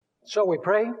Shall we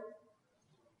pray?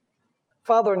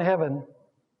 Father in heaven,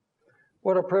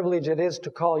 what a privilege it is to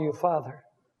call you Father.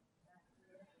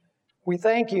 We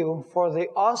thank you for the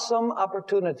awesome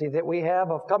opportunity that we have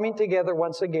of coming together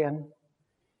once again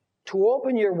to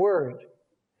open your word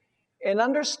and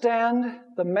understand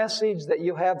the message that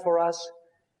you have for us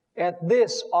at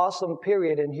this awesome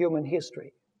period in human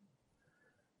history.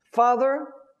 Father,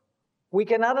 we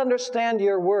cannot understand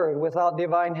your word without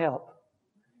divine help.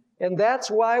 And that's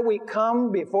why we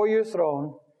come before your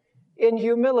throne in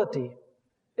humility,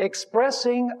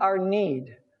 expressing our need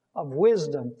of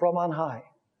wisdom from on high.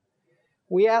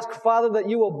 We ask, Father, that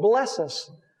you will bless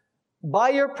us by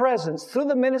your presence through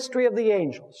the ministry of the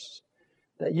angels,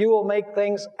 that you will make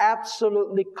things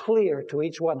absolutely clear to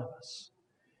each one of us.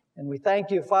 And we thank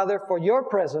you, Father, for your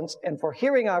presence and for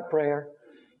hearing our prayer,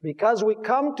 because we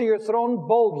come to your throne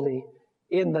boldly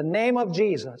in the name of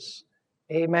Jesus.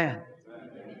 Amen.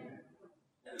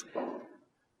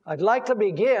 I'd like to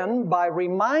begin by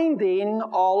reminding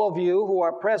all of you who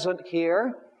are present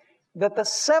here that the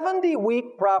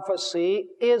 70-week prophecy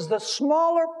is the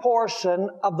smaller portion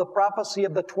of the prophecy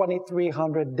of the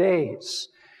 2,300 days.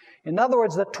 In other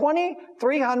words, the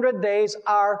 2,300 days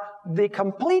are the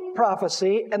complete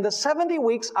prophecy, and the 70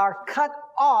 weeks are cut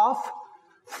off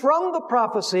from the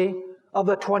prophecy of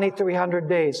the 2,300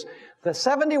 days. The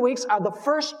 70 weeks are the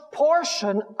first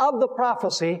portion of the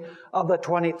prophecy of the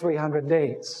 2,300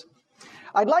 days.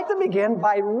 I'd like to begin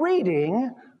by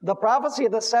reading the prophecy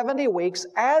of the 70 weeks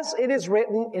as it is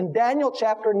written in Daniel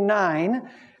chapter 9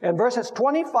 and verses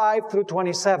 25 through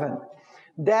 27.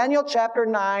 Daniel chapter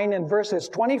 9 and verses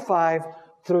 25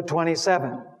 through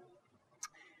 27.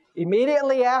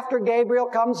 Immediately after Gabriel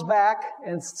comes back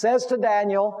and says to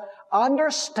Daniel,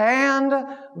 understand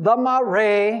the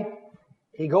Mare,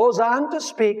 he goes on to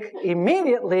speak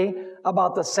immediately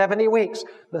about the 70 weeks.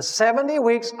 The 70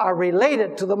 weeks are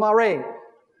related to the Mare.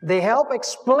 They help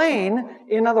explain,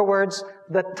 in other words,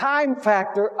 the time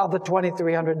factor of the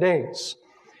 2,300 days.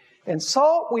 And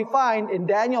so we find in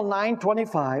Daniel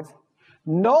 9:25,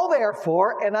 know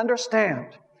therefore and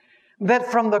understand that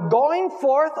from the going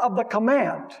forth of the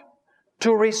command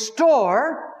to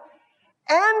restore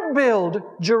and build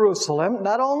Jerusalem,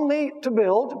 not only to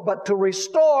build, but to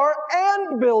restore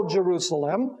and build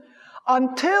Jerusalem,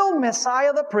 until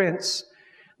Messiah the Prince,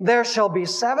 there shall be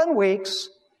 7 weeks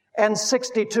and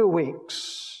 62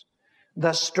 weeks.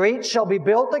 The street shall be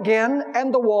built again,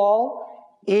 and the wall,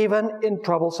 even in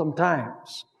troublesome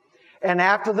times. And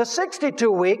after the 62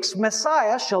 weeks,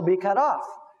 Messiah shall be cut off,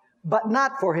 but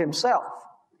not for himself.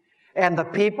 And the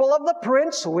people of the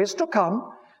prince who is to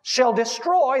come shall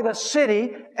destroy the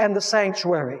city and the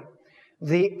sanctuary.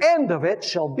 The end of it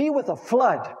shall be with a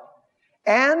flood,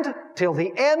 and till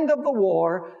the end of the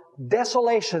war,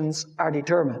 desolations are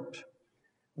determined.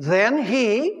 Then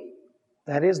he,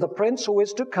 that is the prince who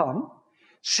is to come,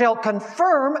 shall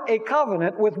confirm a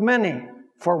covenant with many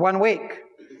for 1 week.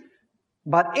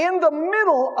 But in the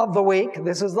middle of the week,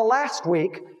 this is the last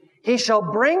week, he shall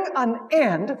bring an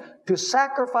end to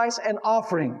sacrifice and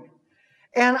offering.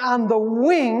 And on the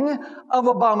wing of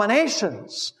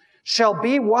abominations shall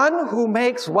be one who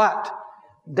makes what?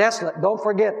 Desolate. Don't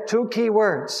forget 2 key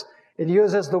words. It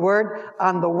uses the word,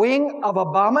 on the wing of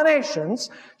abominations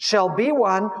shall be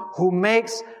one who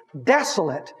makes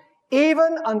desolate,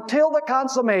 even until the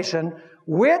consummation,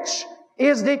 which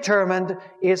is determined,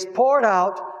 is poured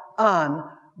out on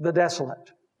the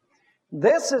desolate.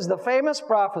 This is the famous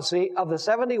prophecy of the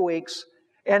 70 weeks,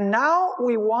 and now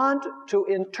we want to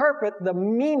interpret the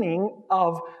meaning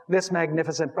of this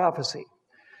magnificent prophecy.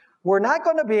 We're not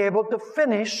going to be able to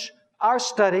finish our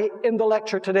study in the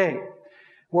lecture today.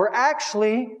 We're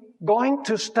actually going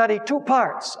to study 2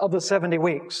 parts of the 70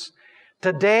 weeks.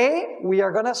 Today, we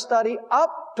are going to study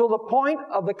up to the point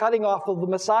of the cutting off of the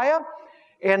Messiah,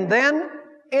 and then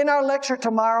in our lecture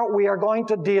tomorrow, we are going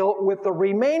to deal with the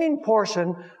remaining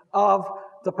portion of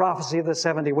the prophecy of the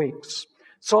 70 weeks.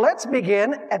 So let's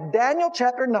begin at Daniel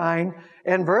chapter 9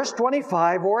 and verse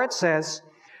 25, where it says,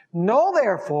 know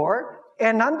therefore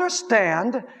and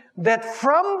understand that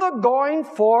from the going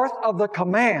forth of the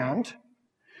command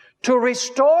to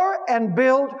restore and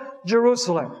build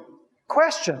Jerusalem.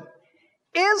 Question,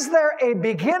 is there a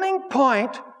beginning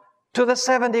point to the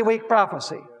 70-week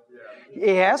prophecy?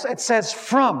 Yes, it says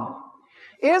from.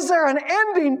 Is there an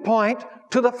ending point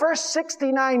to the first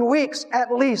 69 weeks,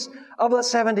 at least, of the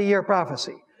 70-year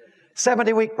prophecy?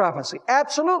 70-week prophecy.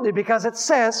 Absolutely, because it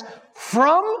says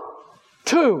from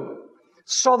to.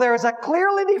 So there is a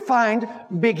clearly defined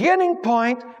beginning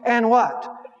point and what?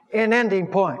 An ending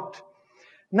point.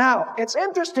 Now, it's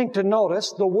interesting to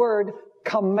notice the word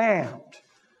command.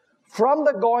 from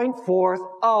the going forth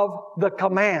of the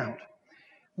command.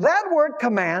 That word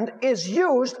command is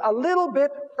used a little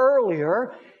bit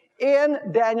earlier in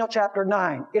Daniel chapter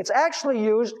 9. It's actually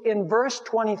used in verse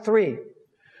 23,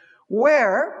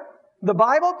 where the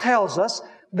Bible tells us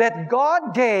that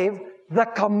God gave the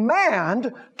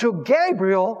command to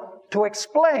Gabriel to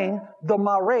explain the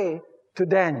Mare to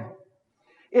Daniel.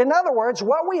 In other words,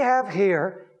 what we have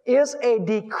here is a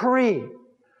decree,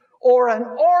 or an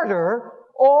order,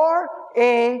 or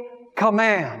a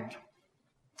command.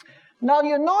 Now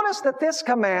you notice that this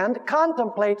command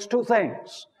contemplates two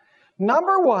things.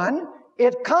 Number one,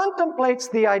 it contemplates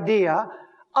the idea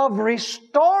of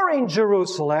restoring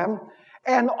Jerusalem,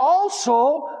 and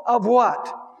also of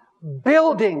what?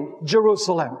 Building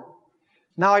Jerusalem.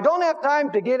 Now, I don't have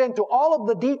time to get into all of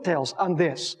the details on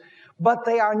this, but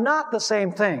they are not the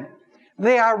same thing.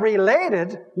 They are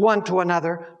related one to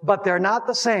another, but they're not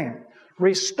the same.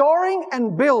 Restoring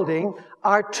and building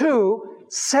are two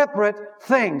separate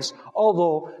things,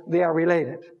 although they are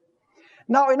related.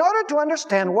 Now, in order to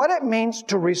understand what it means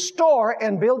to restore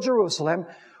and build Jerusalem,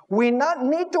 we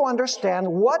need to understand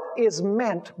what is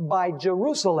meant by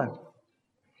Jerusalem.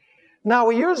 Now,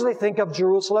 we usually think of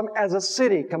Jerusalem as a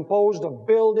city composed of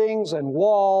buildings and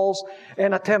walls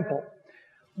and a temple.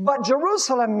 But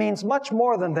Jerusalem means much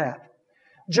more than that.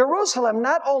 Jerusalem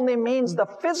not only means the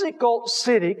physical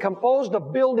city composed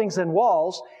of buildings and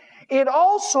walls, it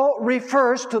also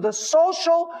refers to the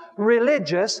social,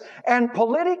 religious, and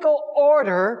political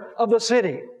order of the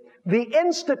city. The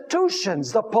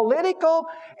institutions, the political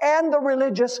and the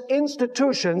religious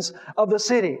institutions of the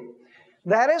city.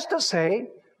 That is to say,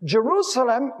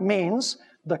 Jerusalem means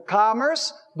the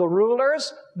commerce, the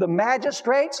rulers, the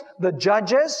magistrates, the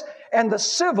judges, and the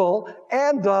civil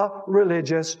and the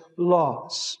religious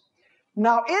laws.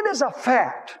 Now, it is a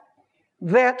fact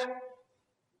that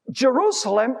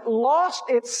Jerusalem lost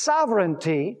its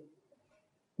sovereignty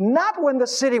not when the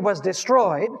city was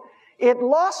destroyed. It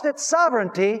lost its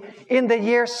sovereignty in the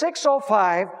year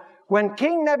 605 when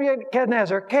King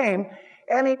Nebuchadnezzar came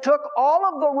and he took all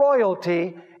of the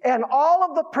royalty and all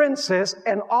of the princes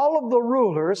and all of the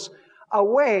rulers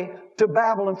away to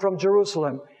Babylon from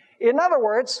Jerusalem. In other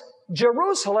words,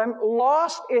 Jerusalem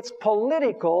lost its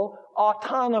political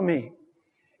autonomy.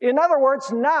 In other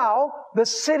words, now the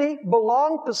city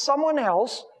belonged to someone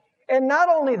else, and not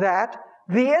only that,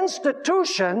 the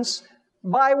institutions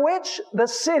by which the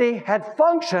city had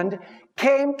functioned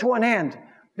came to an end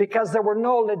because there were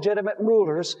no legitimate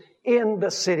rulers in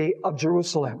the city of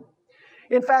Jerusalem.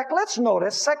 In fact, let's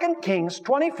notice 2 Kings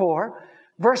 24,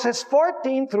 verses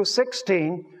 14 through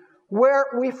 16, where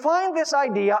we find this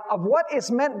idea of what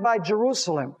is meant by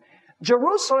Jerusalem.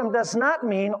 Jerusalem does not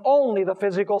mean only the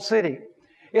physical city.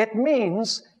 It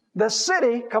means the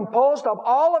city composed of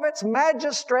all of its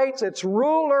magistrates, its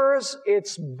rulers,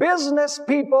 its business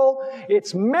people,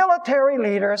 its military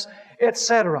leaders,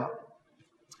 etc.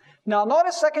 Now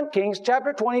notice 2 Kings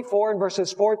chapter 24 and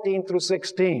verses 14 through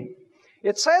 16.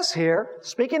 It says here,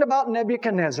 speaking about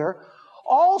Nebuchadnezzar,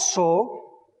 also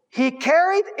he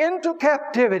carried into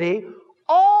captivity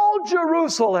all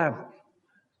Jerusalem.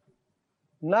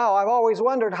 Now, I've always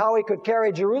wondered how he could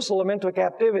carry Jerusalem into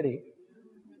captivity.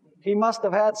 He must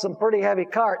have had some pretty heavy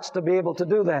carts to be able to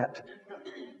do that.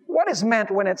 What is meant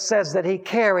when it says that he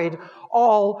carried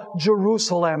all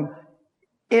Jerusalem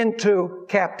into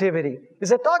captivity?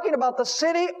 Is it talking about the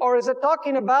city, or is it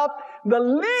talking about the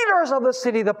leaders of the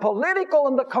city, the political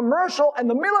and the commercial and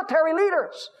the military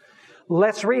leaders?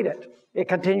 Let's read it. It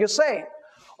continues saying,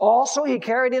 also he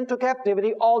carried into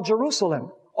captivity all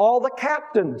Jerusalem, all the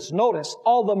captains, notice,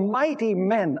 all the mighty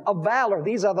men of valor.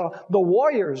 These are the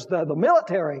warriors, the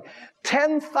military.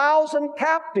 10,000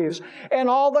 captives, and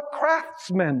all the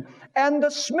craftsmen and the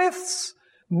smiths.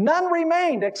 None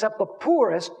remained except the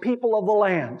poorest people of the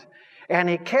land. And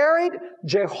he carried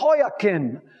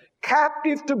Jehoiakim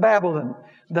captive to Babylon,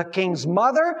 the king's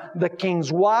mother, the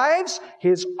king's wives,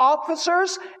 his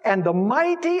officers, and the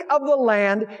mighty of the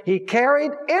land he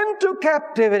carried into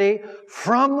captivity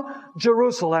from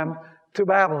Jerusalem to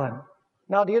Babylon.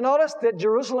 Now, do you notice that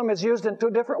Jerusalem is used in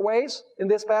two different ways in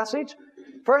this passage?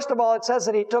 First of all, it says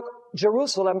that he took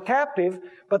Jerusalem captive,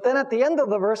 but then at the end of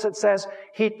the verse it says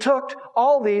he took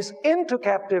all these into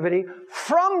captivity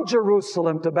from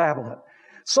Jerusalem to Babylon.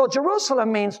 So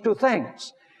Jerusalem means two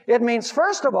things. It means,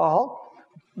 first of all,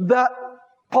 the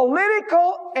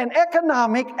political and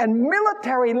economic and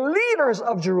military leaders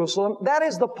of Jerusalem, that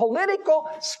is the political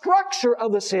structure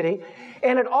of the city,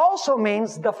 and it also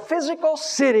means the physical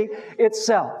city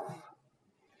itself.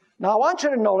 Now I want you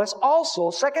to notice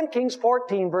also 2 Kings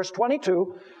 14 verse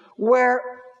 22, where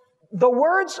the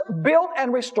words built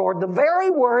and restored, the very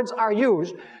words are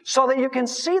used so that you can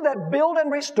see that build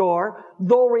and restore,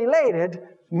 though related,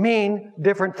 mean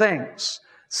different things.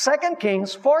 2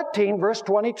 Kings 14, verse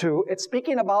 22, it's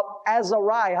speaking about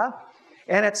Azariah,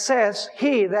 and it says,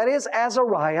 he, that is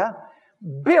Azariah,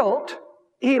 built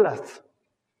Elath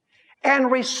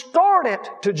and restored it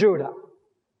to Judah.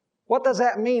 What does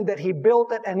that mean, that he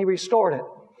built it and he restored it?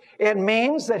 It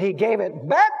means that he gave it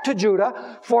back to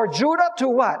Judah for Judah to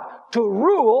what? To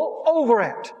rule over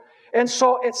it. And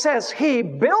so it says he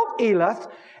built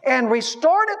Elath and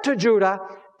restored it to Judah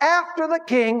after the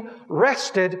king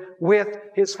rested with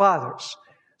his fathers.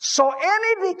 So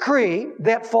any decree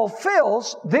that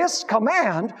fulfills this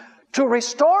command to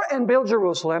restore and build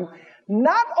Jerusalem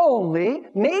not only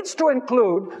needs to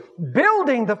include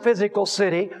building the physical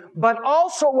city, but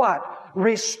also what?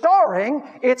 Restoring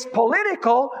its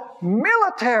political,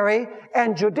 military,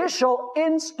 and judicial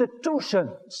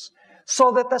institutions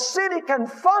so that the city can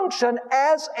function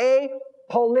as a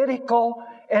political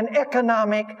and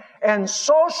economic and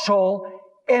social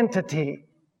entity.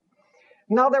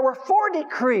 Now, there were 4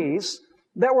 decrees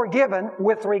that were given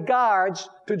with regards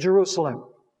to Jerusalem.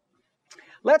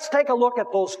 Let's take a look at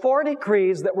those 4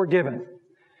 decrees that were given.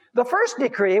 The first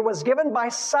decree was given by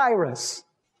Cyrus,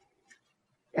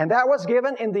 and that was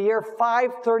given in the year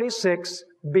 536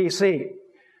 BC.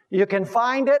 You can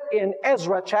find it in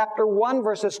Ezra chapter 1,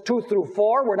 verses 2 through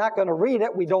 4. We're not going to read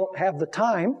it. We don't have the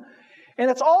time.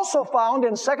 And it's also found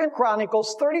in 2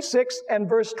 Chronicles 36 and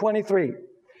verse 23.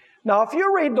 Now, if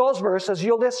you read those verses,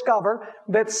 you'll discover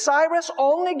that Cyrus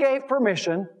only gave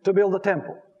permission to build the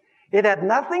temple. It had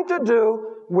nothing to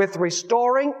do with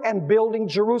restoring and building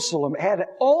Jerusalem. It had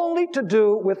only to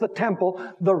do with the temple,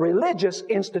 the religious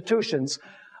institutions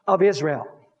of Israel.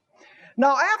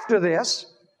 Now, after this,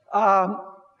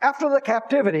 after the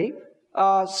captivity,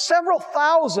 several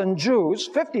thousand Jews,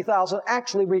 50,000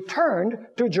 actually, returned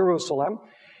to Jerusalem.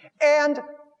 And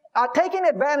taking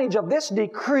advantage of this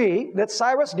decree that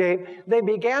Cyrus gave, they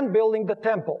began building the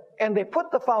temple. And they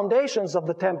put the foundations of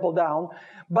the temple down.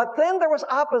 But then there was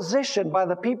opposition by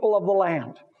the people of the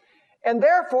land. And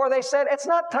therefore they said, it's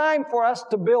not time for us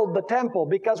to build the temple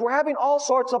because we're having all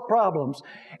sorts of problems.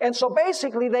 And so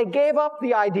basically they gave up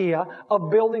the idea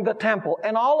of building the temple.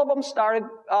 And all of them started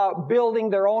building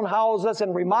their own houses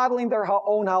and remodeling their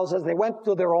own houses. They went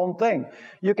through their own thing.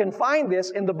 You can find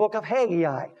this in the book of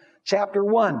Haggai, chapter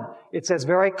 1. It says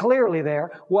very clearly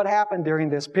there what happened during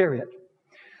this period.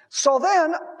 So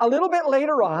then, a little bit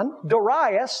later on,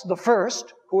 Darius the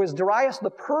first, who is Darius the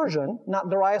Persian, not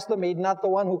Darius the Mede, not the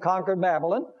one who conquered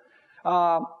Babylon,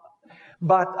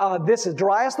 but this is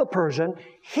Darius the Persian.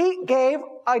 He gave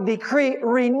a decree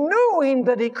renewing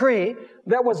the decree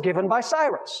that was given by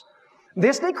Cyrus.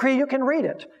 This decree, you can read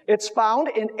it. It's found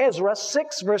in Ezra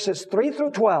 6, verses 3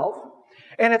 through 12,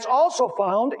 and it's also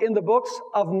found in the books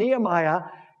of Nehemiah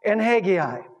and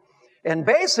Haggai. And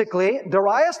basically,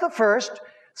 Darius the first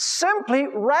simply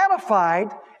ratified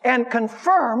and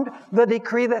confirmed the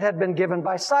decree that had been given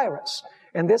by Cyrus.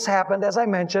 And this happened, as I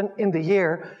mentioned, in the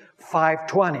year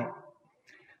 520.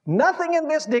 Nothing in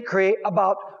this decree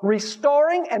about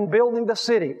restoring and building the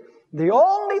city. The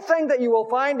only thing that you will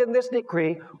find in this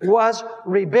decree was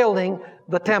rebuilding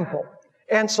the temple.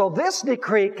 And so this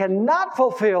decree cannot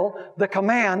fulfill the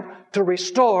command to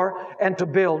restore and to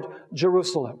build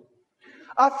Jerusalem.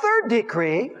 A third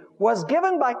decree was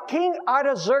given by King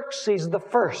Artaxerxes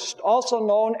I, also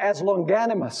known as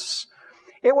Longanimus.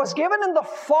 It was given in the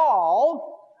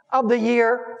fall of the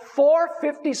year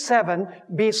 457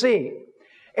 BC.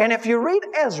 And if you read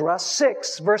Ezra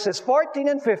 6, verses 14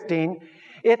 and 15,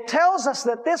 it tells us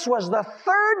that this was the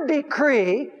third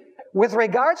decree with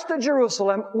regards to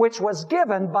Jerusalem, which was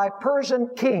given by Persian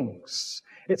kings.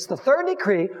 It's the third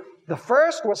decree. The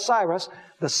first was Cyrus.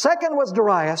 The second was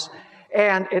Darius.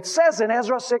 And it says in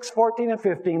Ezra 6, 14 and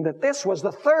 15 that this was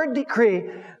the third decree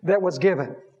that was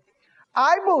given.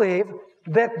 I believe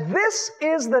that this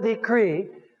is the decree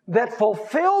that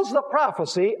fulfills the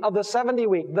prophecy of the 70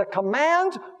 week, the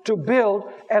command to build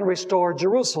and restore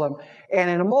Jerusalem. And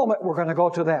in a moment, we're going to go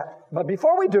to that. But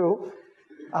before we do,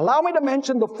 allow me to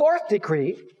mention the fourth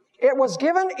decree. It was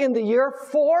given in the year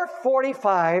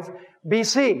 445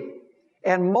 BC.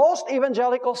 And most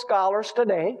evangelical scholars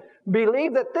today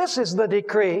believe that this is the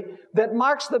decree that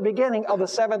marks the beginning of the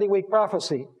 70-week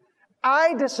prophecy.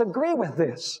 I disagree with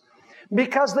this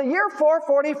because the year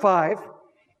 445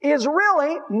 is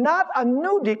really not a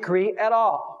new decree at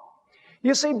all.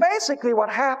 You see, basically what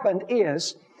happened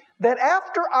is that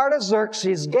after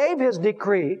Artaxerxes gave his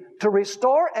decree to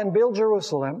restore and build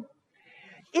Jerusalem,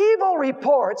 evil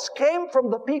reports came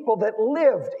from the people that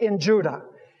lived in Judah.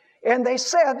 And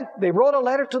they wrote a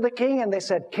letter to the king, and they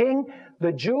said, King,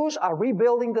 the Jews are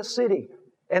rebuilding the city,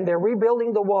 and they're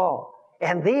rebuilding the wall.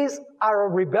 And these are a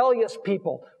rebellious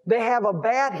people. They have a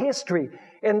bad history.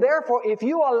 And therefore, if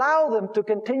you allow them to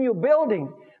continue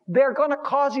building, they're going to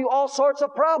cause you all sorts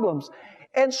of problems.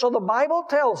 And so the Bible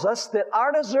tells us that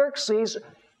Artaxerxes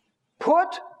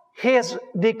put his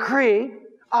decree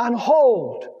on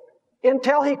hold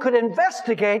until he could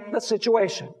investigate the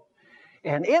situation.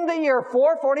 And in the year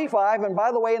 445, and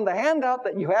by the way, in the handout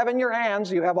that you have in your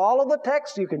hands, you have all of the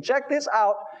text. You can check this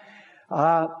out.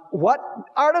 What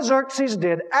Artaxerxes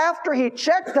did, after he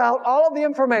checked out all of the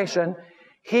information,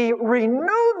 he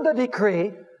renewed the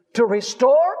decree to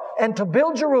restore and to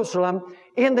build Jerusalem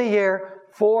in the year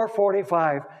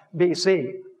 445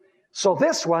 BC. So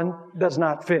this one does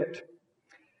not fit.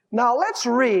 Now let's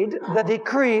read the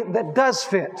decree that does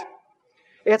fit.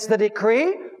 It's the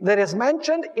decree that is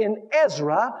mentioned in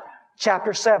Ezra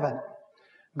chapter 7.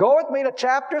 Go with me to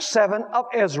chapter 7 of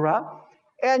Ezra,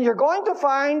 and you're going to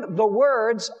find the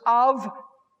words of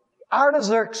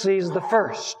Artaxerxes the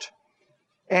first.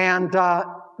 And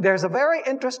there's a very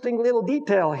interesting little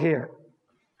detail here.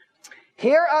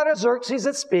 Here Artaxerxes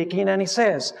is speaking, and he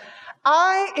says,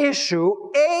 I issue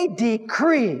a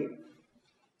decree.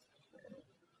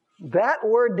 That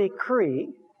word decree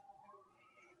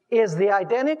is the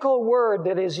identical word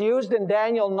that is used in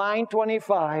Daniel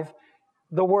 9:25,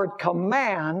 the word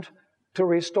command to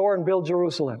restore and build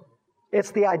Jerusalem.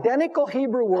 It's the identical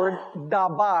Hebrew word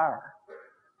dabar.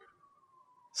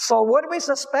 So would we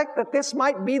suspect that this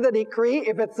might be the decree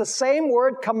if it's the same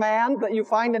word command that you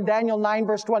find in Daniel 9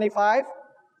 verse 25?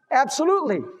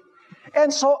 Absolutely.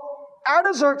 And so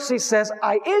Artaxerxes says,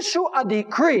 I issue a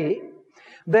decree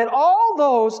that all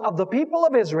those of the people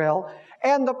of Israel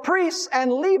and the priests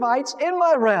and Levites in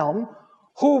my realm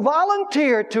who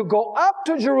volunteer to go up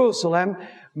to Jerusalem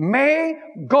may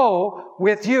go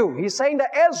with you. He's saying to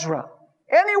Ezra,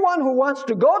 anyone who wants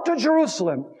to go to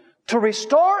Jerusalem to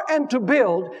restore and to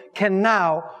build can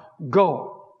now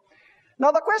go.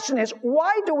 Now the question is,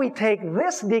 why do we take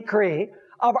this decree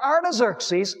of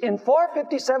Artaxerxes in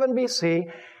 457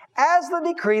 BC as the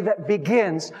decree that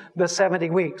begins the 70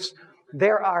 weeks?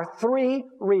 There are three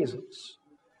reasons.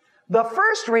 The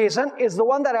first reason is the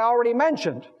one that I already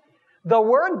mentioned. The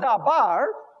word dabar,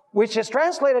 which is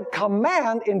translated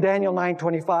command in Daniel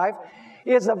 9:25,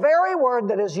 is the very word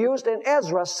that is used in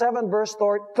Ezra 7 verse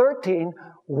 13,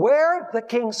 where the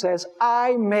king says,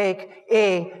 I make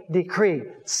a decree.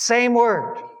 Same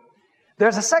word.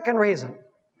 There's a second reason.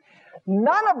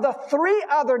 None of the three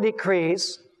other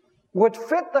decrees would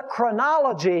fit the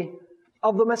chronology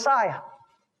of the Messiah.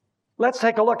 Let's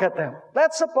take a look at them.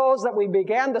 Let's suppose that we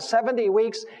began the 70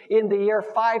 weeks in the year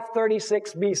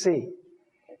 536 BC.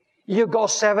 You go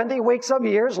 70 weeks of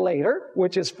years later,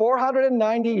 which is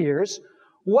 490 years.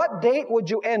 What date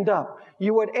would you end up?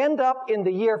 You would end up in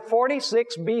the year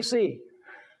 46 BC.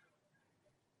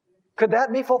 Could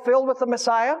that be fulfilled with the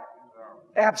Messiah?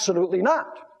 Absolutely not.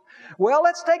 Well,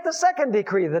 let's take the second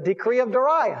decree, the decree of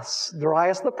Darius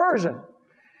the Persian,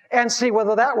 and see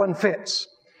whether that one fits.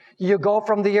 You go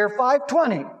from the year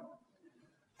 520,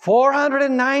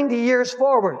 490 years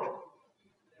forward.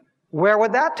 Where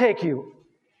would that take you?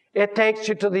 It takes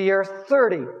you to the year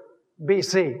 30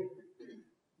 BC.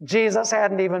 Jesus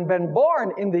hadn't even been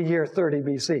born in the year 30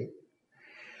 BC.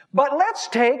 But let's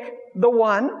take the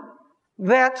one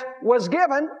that was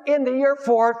given in the year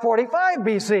 445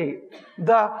 BC,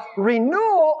 the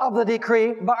renewal of the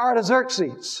decree by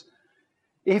Artaxerxes.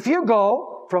 If you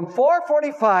go from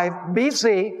 445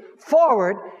 BC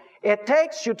forward, it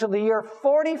takes you to the year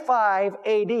 45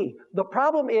 AD. The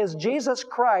problem is Jesus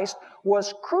Christ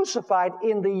was crucified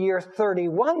in the year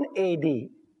 31 AD.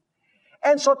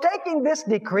 And so taking this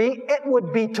decree, it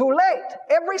would be too late.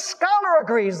 Every scholar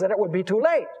agrees that it would be too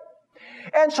late.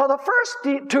 And so the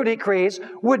first two decrees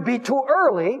would be too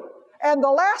early, and the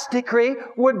last decree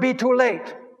would be too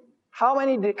late. How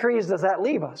many decrees does that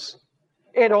leave us?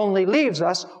 It only leaves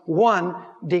us one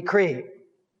decree.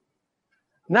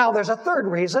 Now there's a third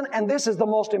reason, and this is the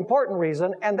most important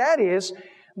reason, and that is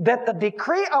that the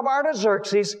decree of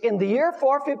Artaxerxes in the year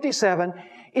 457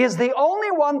 is the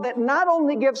only one that not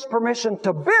only gives permission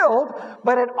to build,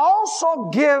 but it also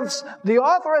gives the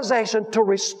authorization to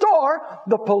restore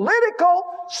the political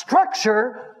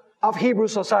structure of Hebrew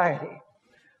society.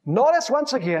 Notice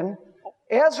once again,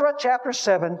 Ezra chapter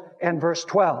 7 and verse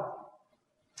 12.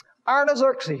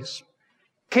 Artaxerxes,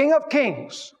 king of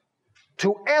kings,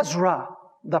 to Ezra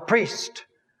the priest,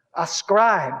 a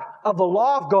scribe of the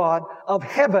law of God of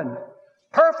heaven,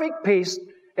 perfect peace,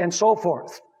 and so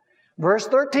forth. Verse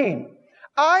 13,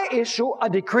 I issue a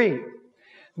decree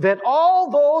that all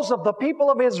those of the people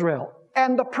of Israel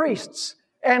and the priests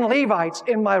and Levites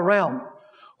in my realm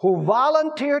who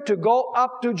volunteer to go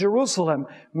up to Jerusalem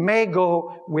may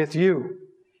go with you.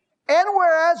 And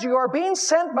whereas you are being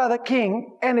sent by the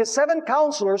king and his 7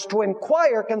 counselors to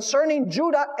inquire concerning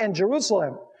Judah and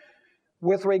Jerusalem,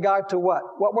 with regard to what?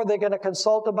 What were they going to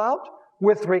consult about?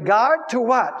 With regard to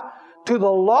what? To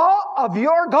the law of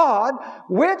your God,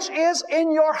 which is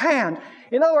in your hand.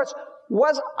 In other words,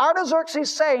 was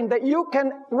Artaxerxes saying that you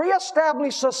can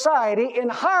reestablish society in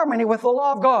harmony with the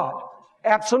law of God?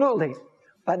 Absolutely.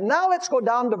 But now let's go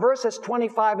down to verses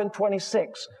 25 and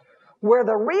 26, where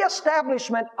the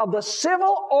reestablishment of the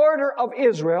civil order of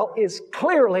Israel is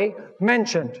clearly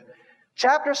mentioned.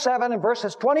 Chapter 7 and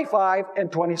verses 25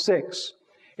 and 26.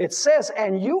 It says,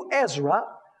 "And you, Ezra,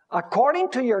 according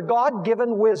to your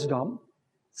God-given wisdom,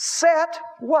 set"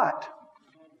 what?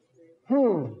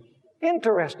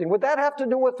 Interesting. Would that have to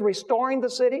do with restoring the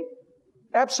city?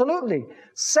 Absolutely.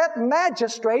 "Set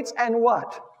magistrates and"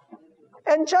 what?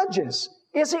 "And judges."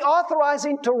 Is he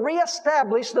authorizing to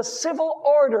reestablish the civil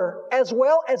order as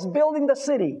well as building the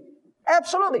city?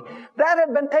 Absolutely. That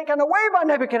had been taken away by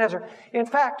Nebuchadnezzar. In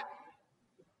fact,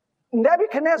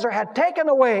 Nebuchadnezzar had taken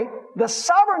away the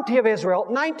sovereignty of Israel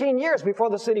 19 years before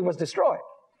the city was destroyed.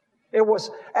 It was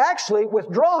actually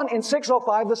withdrawn in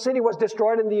 605. The city was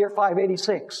destroyed in the year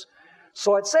 586.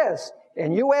 So it says,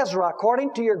 "And you, Ezra,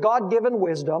 according to your God-given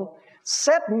wisdom,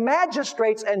 set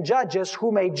magistrates and judges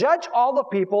who may judge all the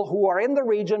people who are in the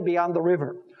region beyond the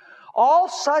river. All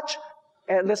such,"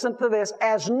 and listen to this,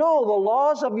 "as know the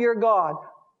laws of your God."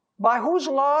 By whose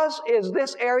laws is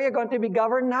this area going to be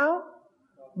governed now?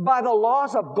 By the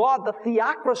laws of God. The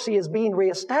theocracy is being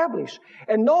reestablished.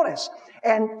 And notice,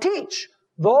 "and teach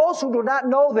those who do not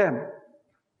know them."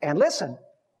 And listen,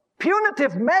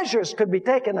 punitive measures could be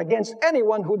taken against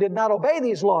anyone who did not obey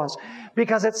these laws.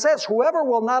 Because it says, "Whoever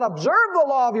will not observe the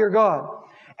law of your God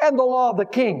and the law of the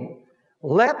king,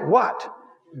 let" what?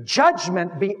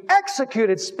 "Judgment be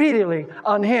executed speedily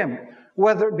on him,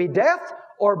 whether it be death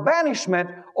or banishment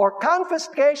or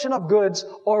confiscation of goods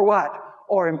or" what?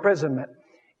 "Or imprisonment."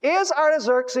 Is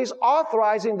Artaxerxes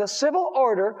authorizing the civil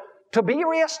order to be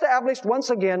reestablished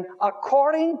once again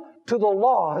according to the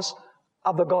laws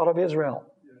of the God of Israel?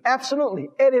 Absolutely.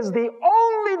 It is the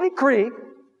only decree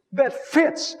that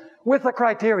fits with the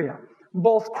criteria,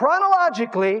 both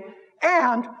chronologically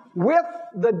and with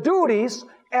the duties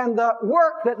and the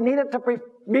work that needed to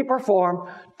be performed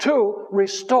to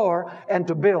restore and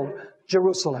to build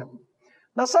Jerusalem.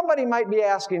 Now somebody might be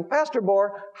asking, "Pastor Bohr,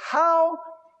 how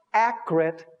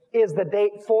accurate is the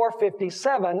date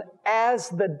 457 as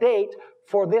the date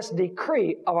for this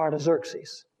decree of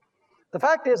Artaxerxes?" The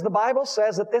fact is, the Bible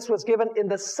says that this was given in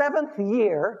the 7th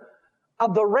year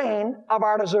of the reign of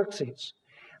Artaxerxes.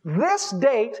 This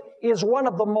date is one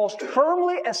of the most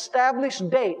firmly established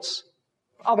dates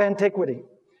of antiquity.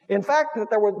 In fact,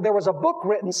 there was a book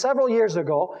written several years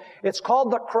ago. It's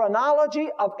called The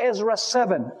Chronology of Ezra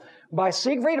 7 by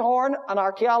Siegfried Horn, an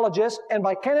archaeologist, and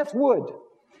by Kenneth Wood.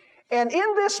 And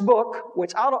in this book,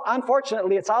 which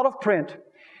unfortunately it's out of print,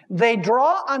 they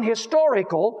draw on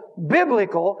historical,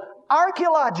 biblical,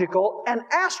 archaeological, and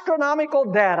astronomical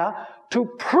data to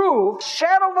prove,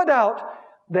 shadow of a doubt,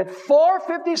 that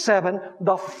 457,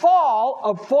 the fall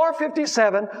of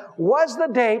 457, was the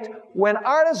date when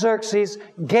Artaxerxes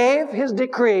gave his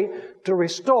decree to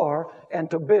restore and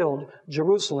to build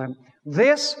Jerusalem.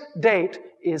 This date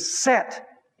is set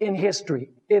in history.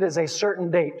 It is a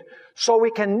certain date. So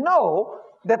we can know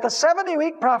that the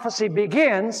 70-week prophecy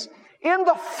begins in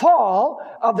the fall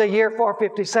of the year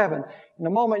 457. In a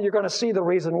moment, you're going to see the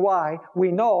reason why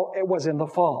we know it was in the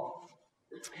fall.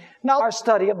 Now, our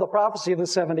study of the prophecy of the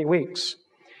 70 weeks.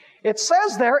 It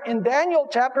says there in Daniel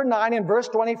chapter 9 and verse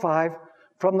 25,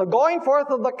 "From the going forth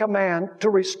of the command to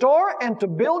restore and to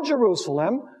build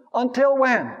Jerusalem," until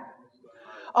when?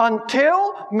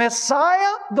 "Until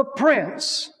Messiah the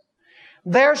Prince,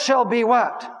 there shall be"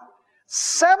 what?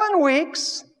 7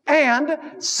 weeks and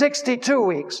 62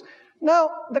 weeks. Now,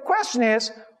 the question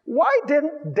is, why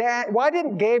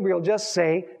didn't Gabriel just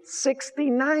say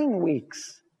 69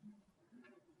 weeks?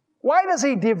 Why does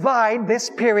he divide this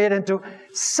period into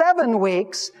 7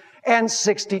 weeks and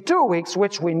 62 weeks,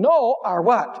 which we know are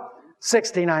what?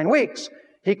 69 weeks.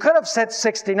 He could have said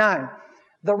 69.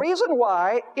 The reason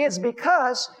why is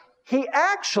because he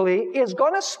actually is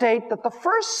going to state that the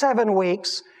first 7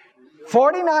 weeks,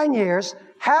 49 years,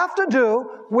 have to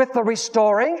do with the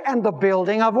restoring and the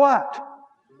building of what?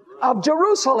 Of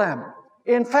Jerusalem.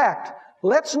 In fact,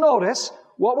 let's notice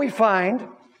what we find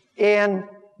in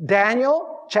Daniel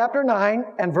chapter 9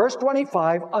 and verse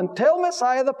 25. "Until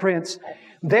Messiah the Prince,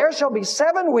 There shall be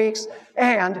 7 weeks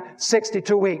and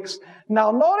 62 weeks.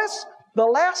 Now notice the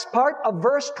last part of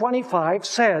verse 25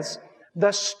 says,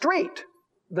 the street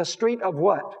of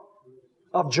what?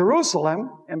 Of Jerusalem.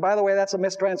 And by the way, that's a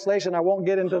mistranslation. I won't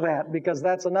get into that because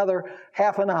that's another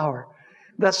half an hour.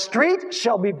 The street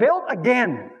shall be built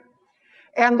again.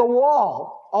 And the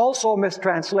wall, also a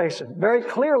mistranslation. Very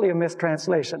clearly a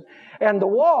mistranslation. And the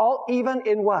wall, even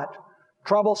in what?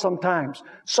 Troublesome times.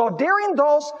 So during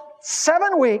those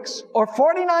 7 weeks or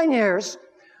 49 years,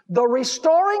 the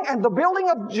restoring and the building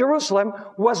of Jerusalem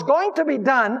was going to be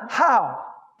done how?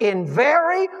 In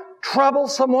very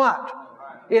troublesome what?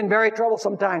 In very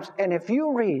troublesome times. And if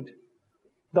you read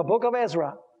the book of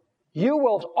Ezra, you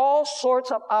will all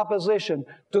sorts of opposition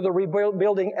to the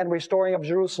rebuilding and restoring of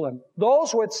Jerusalem.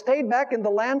 Those who had stayed back in the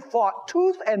land fought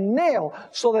tooth and nail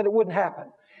so that it wouldn't happen.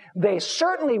 They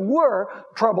certainly were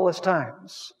troublous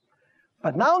times.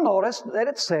 But now notice that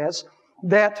it says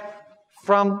that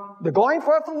from the going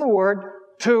forth of the word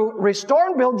to restore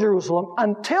and build Jerusalem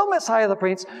until Messiah the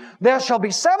Prince, there shall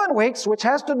be 7 weeks, which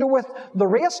has to do with the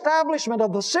reestablishment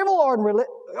of the civil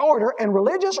order and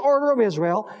religious order of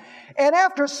Israel. And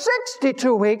after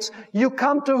 62 weeks, you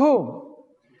come to whom?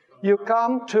 You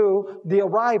come to the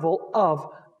arrival of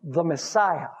the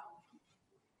Messiah.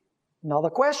 Now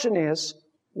the question is,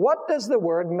 what does the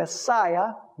word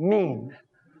Messiah mean?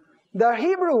 The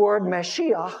Hebrew word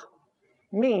Mashiach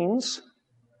means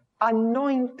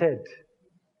anointed.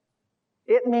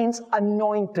 It means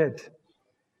anointed.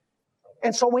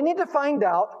 And so we need to find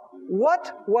out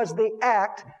what was the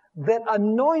act that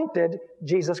anointed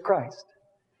Jesus Christ.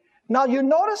 Now you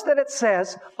notice that it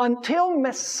says, until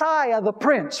Messiah the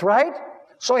Prince, right?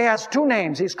 So he has 2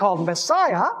 names. He's called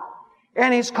Messiah,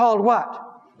 and he's called what?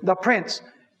 The Prince.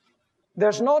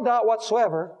 There's no doubt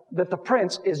whatsoever that the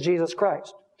Prince is Jesus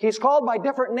Christ. He's called by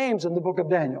different names in the book of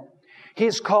Daniel.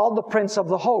 He's called the Prince of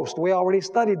the Host. We already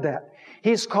studied that.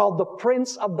 He's called the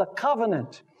Prince of the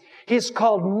Covenant. He's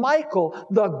called Michael,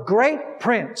 the great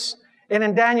Prince. And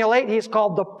in Daniel 8, he's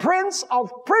called the Prince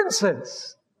of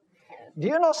Princes. Do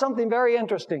you know something very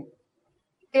interesting?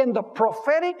 In the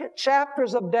prophetic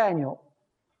chapters of Daniel,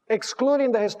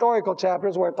 excluding the historical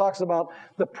chapters where it talks about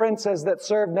the princes that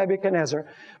served Nebuchadnezzar,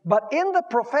 but in the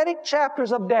prophetic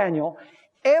chapters of Daniel,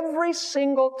 every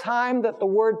single time that the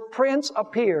word prince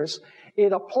appears,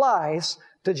 it applies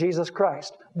to Jesus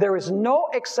Christ. There is no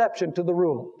exception to the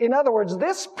rule. In other words,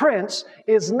 this prince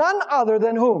is none other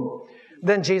than whom?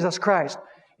 Than Jesus Christ.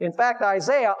 In fact,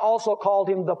 Isaiah also called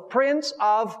him the Prince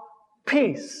of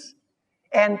Peace.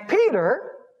 And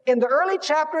Peter, in the early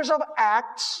chapters of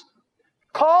Acts,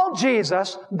 called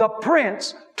Jesus the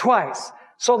Prince twice.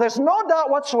 So there's no doubt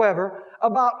whatsoever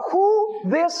about who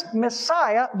this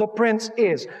Messiah, the Prince,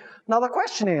 is. Now the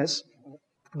question is,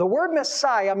 the word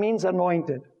Messiah means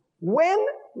anointed. When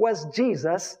was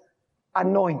Jesus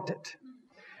anointed?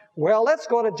 Well, let's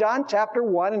go to John chapter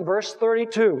 1 and verse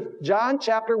 32. John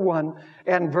chapter 1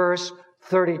 and verse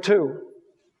 32.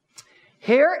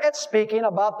 Here it's speaking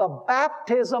about the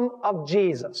baptism of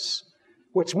Jesus,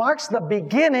 which marks the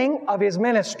beginning of his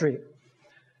ministry.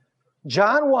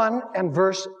 John 1 and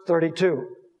verse 32.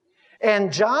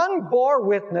 And John bore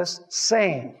witness,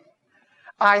 saying,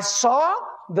 I saw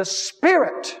the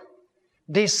Spirit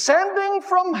descending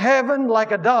from heaven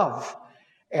like a dove,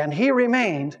 and he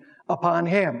remained upon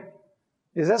him.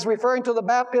 Is this referring to the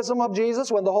baptism of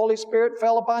Jesus when the Holy Spirit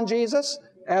fell upon Jesus?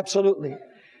 Absolutely.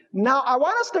 Now, I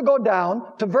want us to go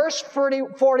down to verse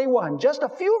 41. Just a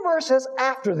few verses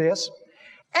after this,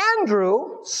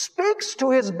 Andrew speaks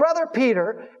to his brother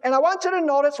Peter, and I want you to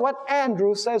notice what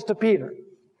Andrew says to Peter.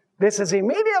 This is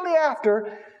immediately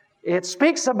after it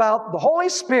speaks about the Holy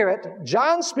Spirit,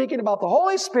 John speaking about the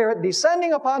Holy Spirit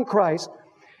descending upon Christ.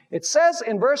 It says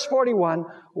in verse 41,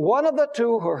 one of the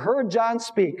two who heard John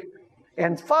speak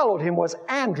and followed him was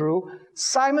Andrew,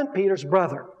 Simon Peter's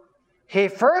brother. He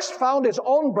first found his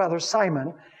own brother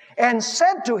Simon and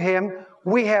said to him,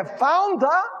 we have found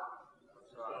the...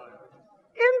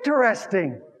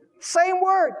 Interesting. Same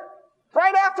word.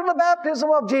 Right after the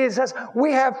baptism of Jesus,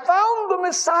 we have found the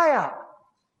Messiah.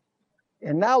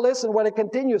 And now listen what it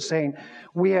continues saying.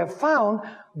 We have found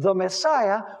the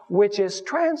Messiah, which is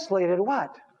translated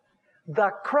what?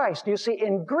 The Christ. You see,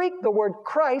 in Greek, the word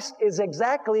Christ is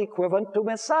exactly equivalent to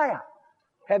Messiah.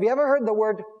 Have you ever heard the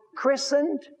word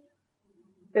christened?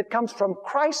 It comes from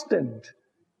christened.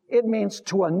 It means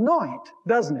to anoint,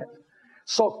 doesn't it?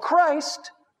 So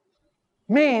Christ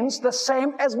means the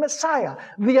same as Messiah,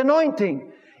 the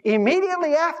anointing.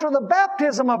 Immediately after the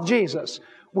baptism of Jesus,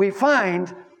 we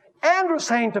find Andrew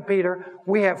saying to Peter,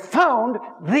 we have found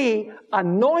the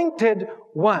anointed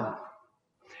one.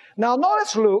 Now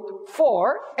notice Luke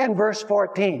 4 and verse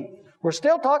 14. We're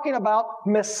still talking about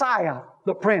Messiah,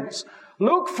 the Prince.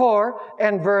 Luke 4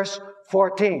 and verse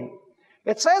 14.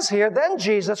 It says here, then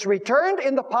Jesus returned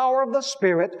in the power of the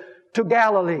Spirit to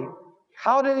Galilee.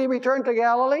 How did he return to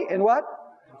Galilee? In what?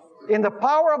 In the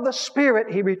power of the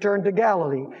Spirit he returned to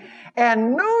Galilee.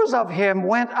 And news of him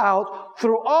went out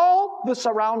through all the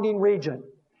surrounding region.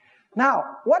 Now,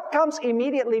 what comes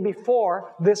immediately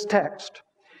before this text?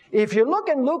 If you look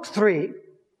in Luke 3,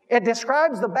 it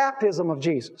describes the baptism of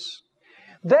Jesus.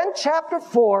 Then chapter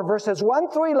 4, verses 1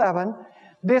 through 11,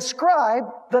 describe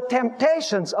the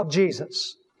temptations of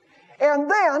Jesus.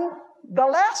 And then the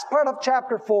last part of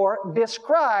chapter 4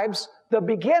 describes the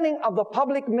beginning of the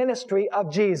public ministry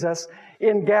of Jesus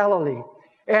in Galilee.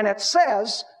 And it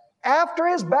says, after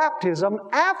his baptism,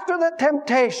 after the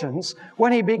temptations,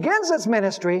 when he begins his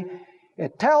ministry,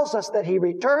 it tells us that he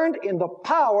returned in the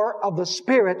power of the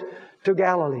Spirit to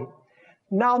Galilee.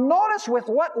 Now notice with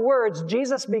what words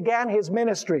Jesus began his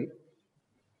ministry.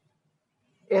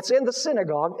 It's in the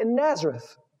synagogue in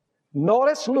Nazareth.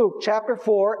 Notice Luke chapter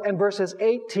 4 and verses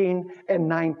 18 and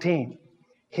 19.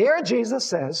 Here Jesus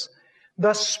says,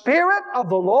 the Spirit of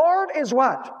the Lord is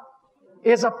what?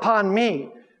 Is upon me,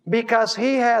 because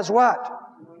he has what?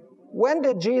 When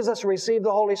did Jesus receive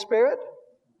the Holy Spirit?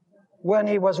 When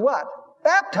he was what?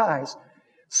 Baptized.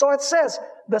 So it says,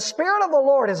 the Spirit of the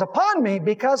Lord is upon me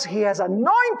because he has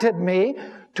anointed me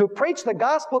to preach the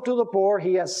gospel to the poor.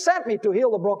 He has sent me to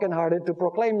heal the brokenhearted, to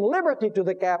proclaim liberty to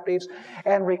the captives,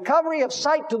 and recovery of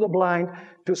sight to the blind,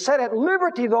 to set at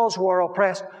liberty those who are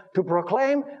oppressed, to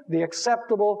proclaim the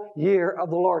acceptable year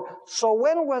of the Lord. So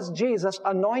when was Jesus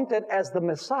anointed as the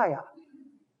Messiah?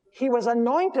 He was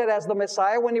anointed as the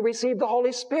Messiah when he received the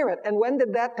Holy Spirit. And when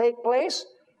did that take place?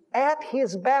 At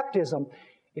his baptism.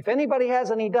 If anybody has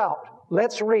any doubt,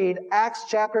 let's read Acts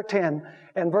chapter 10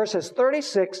 and verses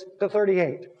 36 to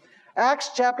 38.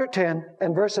 Acts chapter 10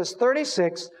 and verses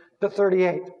 36 to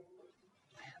 38.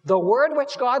 The word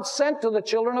which God sent to the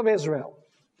children of Israel,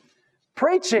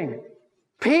 preaching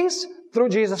peace through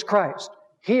Jesus Christ.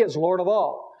 He is Lord of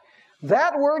all.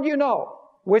 That word you know,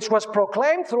 which was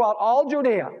proclaimed throughout all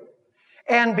Judea,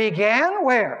 and began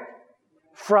where?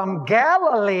 From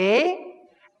Galilee,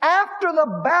 after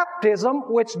the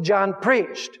baptism which John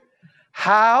preached.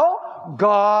 How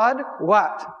God,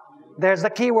 what? There's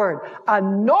the key word.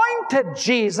 Anointed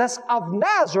Jesus of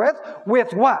Nazareth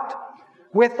with what?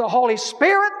 With the Holy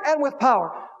Spirit and with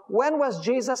power. When was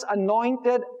Jesus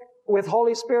anointed with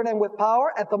Holy Spirit and with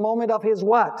power? At the moment of his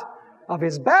what? Of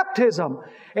his baptism.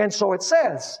 And so it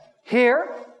says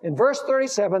here in verse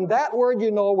 37, that word you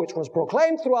know, which was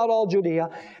proclaimed throughout all Judea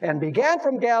and began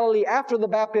from Galilee after the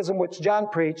baptism which John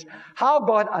preached, how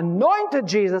God anointed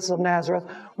Jesus of Nazareth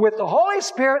with the Holy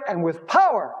Spirit and with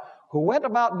power, who went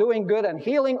about doing good and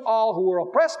healing all who were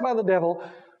oppressed by the devil,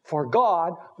 for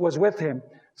God was with him.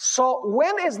 So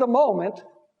when is the moment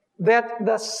that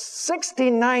the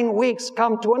 69 weeks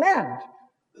come to an end?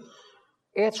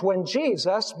 It's when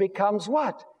Jesus becomes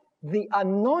what? The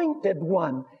anointed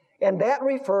one. And that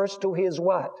refers to his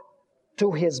what?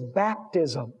 To his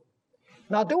baptism.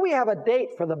 Now, do we have a date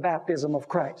for the baptism of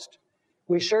Christ?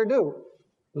 We sure do.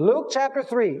 Luke chapter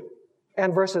 3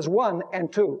 and verses 1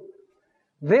 and 2.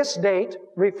 This date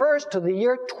refers to the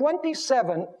year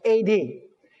 27 A.D.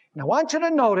 Now, I want you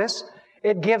to notice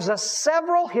it gives us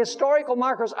several historical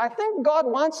markers. I think God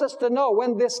wants us to know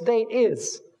when this date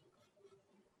is.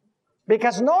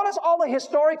 Because notice all the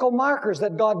historical markers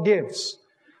that God gives.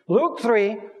 Luke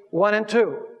 3, 1 and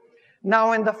 2.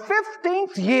 Now in the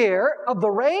 15th year of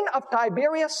the reign of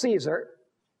Tiberius Caesar,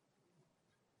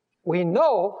 we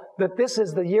know that this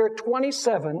is the year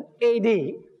 27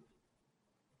 A.D.,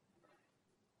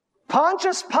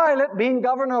 Pontius Pilate being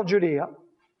governor of Judea,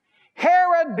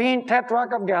 Herod being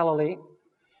tetrarch of Galilee,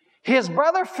 his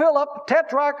brother Philip,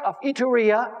 tetrarch of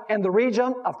Iturea and the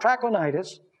region of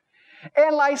Trachonitis,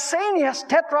 and Lysanias,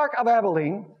 tetrarch of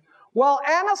Abilene, while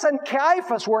Annas and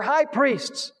Caiaphas were high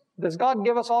priests. Does God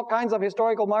give us all kinds of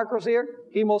historical markers here?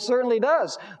 He most certainly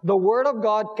does. The Word of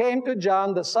God came to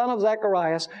John, the son of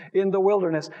Zacharias, in the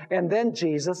wilderness, and then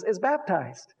Jesus is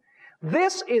baptized.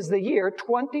 This is the year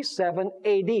 27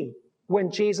 A.D.,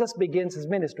 when Jesus begins his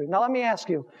ministry. Now let me ask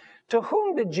you, to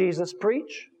whom did Jesus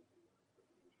preach?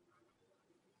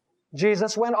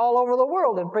 Jesus went all over the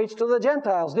world and preached to the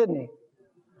Gentiles, didn't he?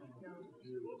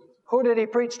 Who did he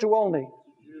preach to only?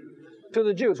 To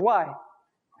the Jews. Why?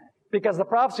 Because the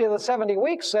prophecy of the 70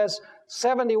 weeks says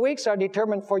 70 weeks are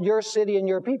determined for your city and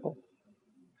your people.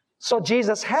 So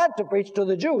Jesus had to preach to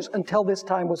the Jews until this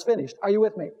time was finished. Are you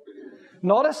with me?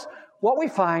 Notice what we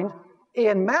find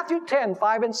in Matthew 10,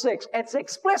 5 and 6. It's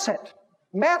explicit.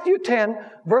 Matthew 10,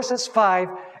 verses 5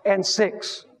 and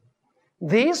 6.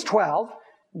 These 12,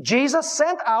 Jesus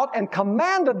sent out and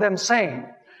commanded them, saying,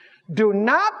 do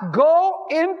not go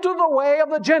into the way of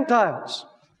the Gentiles.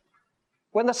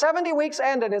 When the 70 weeks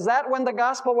ended, is that when the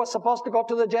gospel was supposed to go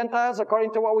to the Gentiles,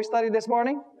 according to what we studied this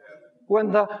morning?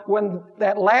 When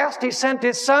at last He sent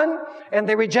His Son, and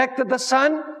they rejected the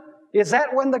Son? Is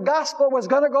that when the gospel was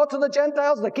going to go to the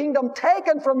Gentiles? The kingdom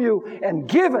taken from you and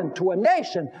given to a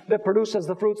nation that produces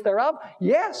the fruits thereof?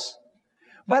 Yes.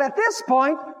 But at this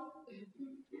point,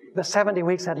 the 70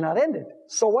 weeks had not ended.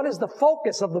 So what is the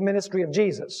focus of the ministry of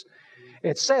Jesus?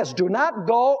 It says, do not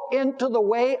go into the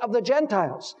way of the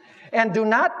Gentiles, and do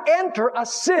not enter a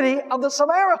city of the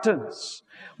Samaritans,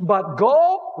 but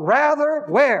go rather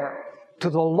where? To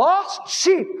the lost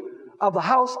sheep of the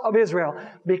house of Israel.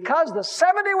 Because the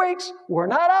 70 weeks were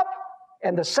not up,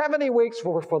 and the 70 weeks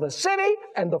were for the city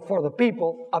and for the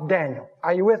people of Daniel.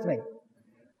 Are you with me?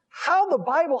 How the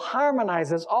Bible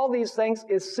harmonizes all these things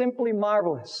is simply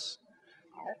marvelous.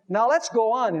 Now let's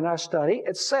go on in our study.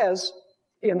 It says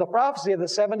in the prophecy of the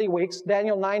 70 weeks,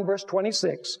 Daniel 9 verse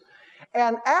 26,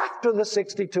 and after the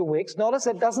 62 weeks, notice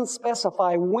it doesn't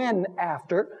specify when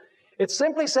after. It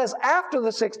simply says after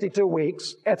the 62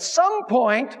 weeks, at some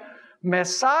point,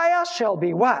 Messiah shall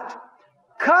be what?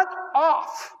 Cut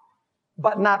off,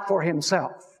 but not for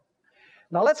Himself.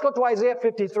 Now let's go to Isaiah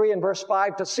 53 and verse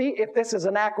 5 to see if this is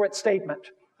an accurate statement.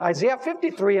 Isaiah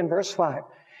 53 and verse 5.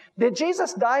 Did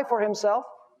Jesus die for Himself?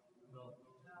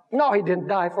 No, He didn't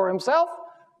die for Himself.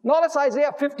 Notice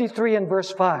Isaiah 53 and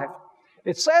verse 5.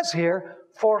 It says here,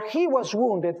 for He was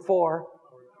wounded for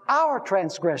our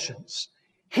transgressions.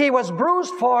 He was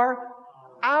bruised for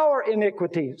our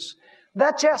iniquities.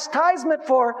 The chastisement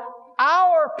for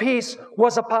our peace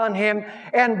was upon Him,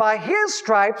 and by His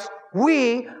stripes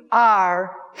we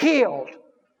are healed.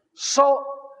 So,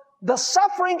 the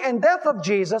suffering and death of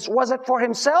Jesus, was it for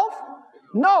Himself?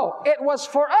 No, it was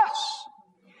for us.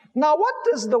 Now, what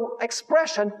does the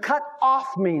expression cut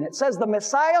off mean? It says the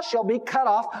Messiah shall be cut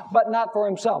off, but not for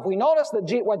Himself. We notice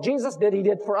that what Jesus did, He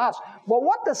did for us. But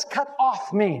what does cut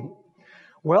off mean?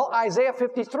 Well, Isaiah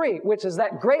 53, which is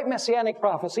that great messianic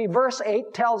prophecy, verse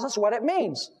 8 tells us what it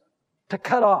means to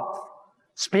cut off.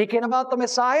 Speaking about the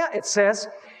Messiah, it says,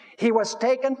 He was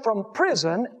taken from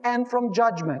prison and from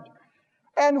judgment.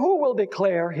 And who will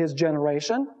declare His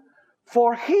generation?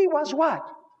 For He was what?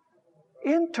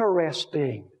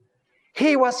 Interesting.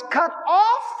 He was cut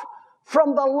off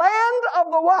from the land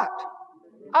of the what?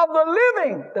 Of the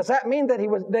living. Does that mean that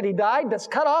He died? Does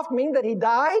cut off mean that He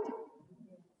died?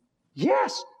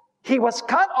 Yes. He was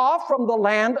cut off from the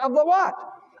land of the what?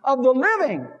 Of the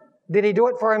living. Did He do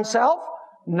it for Himself?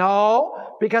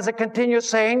 No, because it continues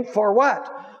saying, for what?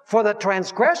 For the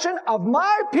transgression of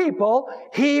my people,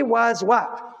 He was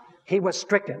what? He was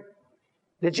stricken.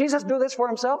 Did Jesus do this for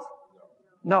Himself?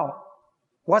 No.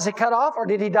 Was He cut off or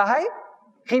did He die?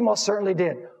 He most certainly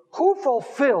did. Who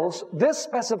fulfills this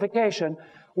specification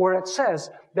where it says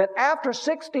that after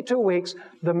 62 weeks,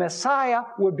 the Messiah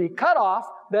would be cut off,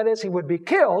 that is, He would be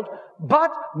killed,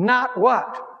 but not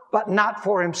what? But not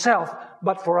for Himself,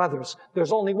 but for others.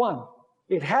 There's only one.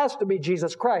 It has to be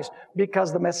Jesus Christ,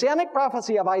 because the messianic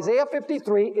prophecy of Isaiah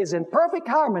 53 is in perfect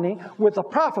harmony with the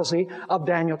prophecy of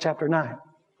Daniel chapter 9.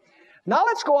 Now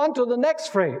let's go on to the next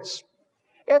phrase.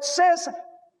 It says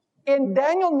in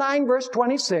Daniel 9 verse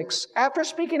 26, after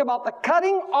speaking about the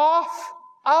cutting off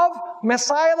of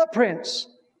Messiah the Prince,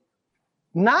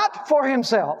 not for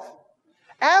Himself,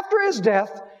 after His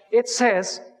death, it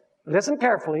says, listen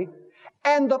carefully,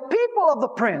 and the people of the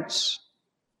Prince.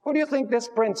 Who do you think this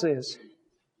Prince is?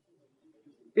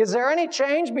 Is there any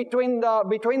change between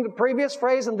the previous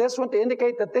phrase and this one to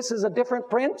indicate that this is a different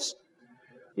prince?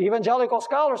 Evangelical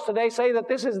scholars today say that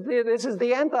this is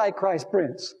the Antichrist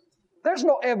prince. There's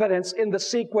no evidence in the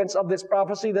sequence of this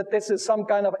prophecy that this is some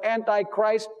kind of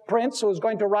Antichrist prince who is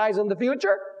going to rise in the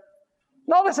future.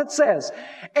 Notice it says,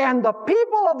 and the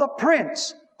people of the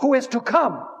prince who is to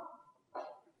come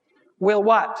will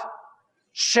what?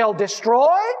 Shall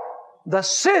destroy the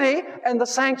city and the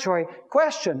sanctuary.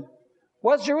 Question.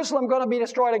 Was Jerusalem going to be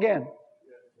destroyed again?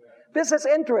 This is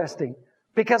interesting,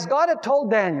 because God had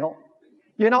told Daniel,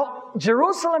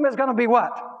 Jerusalem is going to be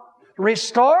what?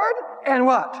 Restored and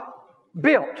what?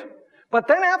 Built. But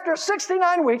then after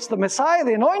 69 weeks, the Messiah,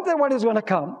 the Anointed One, is going to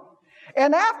come.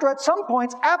 And at some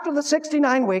points, after the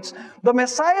 69 weeks, the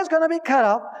Messiah is going to be cut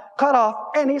off,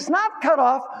 and He's not cut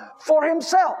off for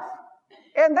Himself.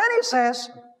 And then He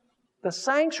says, the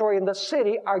sanctuary and the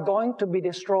city are going to be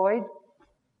destroyed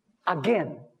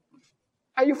again.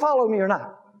 Are you following me or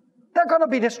not? They're going to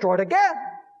be destroyed again.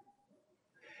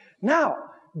 Now,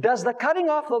 does the cutting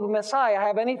off of the Messiah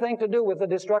have anything to do with the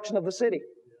destruction of the city?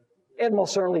 It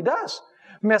most certainly does.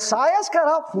 Messiah is cut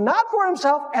off not for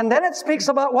himself, and then it speaks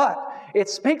about what? It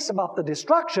speaks about the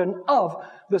destruction of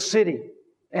the city.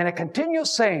 And it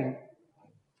continues saying,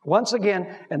 once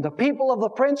again, and the people of the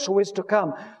prince who is to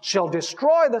come shall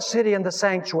destroy the city and the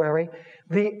sanctuary.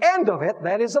 The end of it,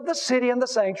 that is of the city and the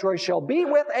sanctuary, shall be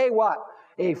with a what?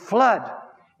 A flood.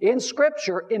 In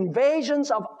Scripture,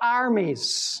 invasions of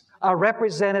armies are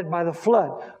represented by the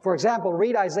flood. For example,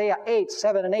 read Isaiah 8,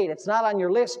 7 and 8. It's not on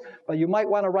your list, but you might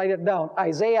want to write it down.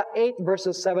 Isaiah 8,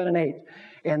 verses 7 and 8.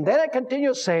 And then it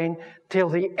continues saying, till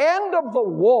the end of the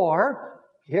war,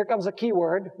 here comes a key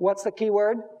word. What's the key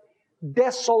word?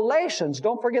 Desolations.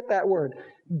 Don't forget that word.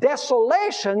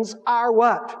 Desolations are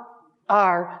what?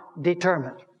 Are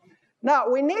determined. Now,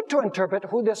 we need to interpret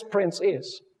who this prince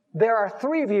is. There are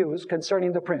three views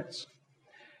concerning the prince.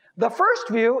 The first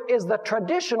view is the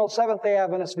traditional Seventh-day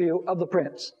Adventist view of the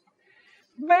prince.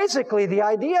 Basically, the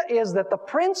idea is that the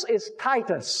prince is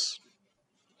Titus.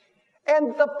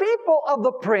 And the people of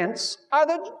the prince are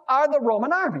the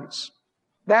Roman armies.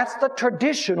 That's the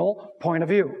traditional point of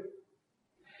view.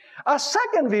 A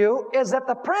second view is that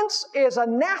the prince is a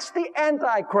nasty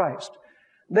antichrist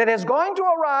that is going to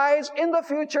arise in the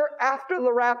future after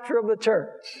the rapture of the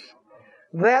church.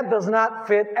 That does not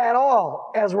fit at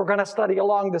all as we're going to study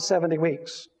along the 70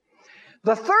 weeks.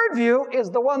 The third view is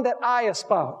the one that I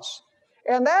espouse,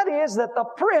 and that is that the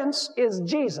prince is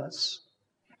Jesus,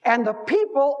 and the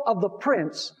people of the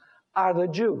prince are the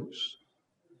Jews.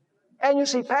 And you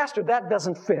see, Pastor, that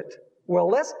doesn't fit. Well,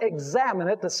 let's examine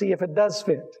it to see if it does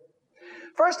fit.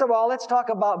 First of all, let's talk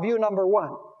about view number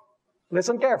one.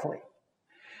 Listen carefully.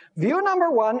 View number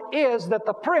one is that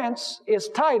the prince is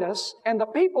Titus and the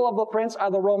people of the prince are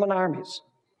the Roman armies.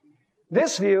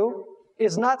 This view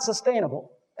is not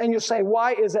sustainable. And you say,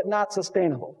 why is it not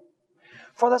sustainable?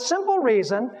 For the simple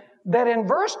reason that in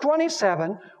verse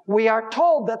 27, we are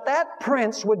told that that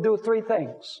prince would do three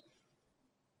things.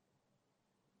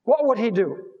 What would he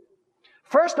do?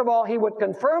 First of all, he would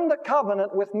confirm the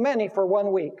covenant with many for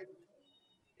 1 week.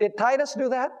 Did Titus do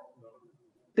that?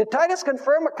 Did Titus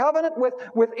confirm a covenant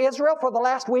with Israel for the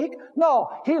last week? No,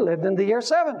 he lived in the year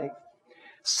 70.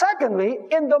 Secondly,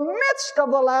 in the midst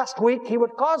of the last week, he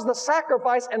would cause the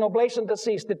sacrifice and oblation to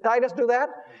cease. Did Titus do that?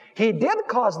 He did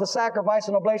cause the sacrifice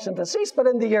and oblation to cease, but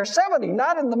in the year 70,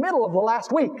 not in the middle of the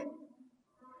last week.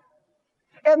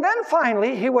 And then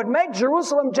finally, he would make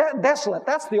Jerusalem desolate.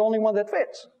 That's the only one that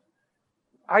fits.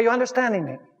 Are you understanding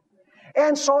me?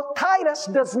 And so Titus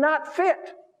does not fit,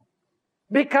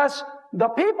 because the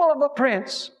people of the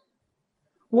prince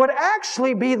would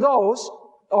actually be those,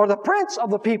 or the prince of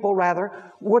the people rather,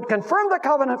 would confirm the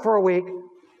covenant for a week.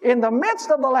 In the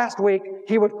midst of the last week,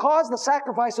 he would cause the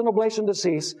sacrifice and oblation to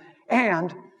cease.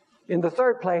 And in the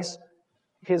third place,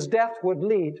 his death would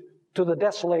lead to the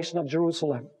desolation of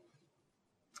Jerusalem.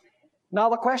 Now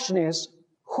the question is,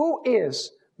 who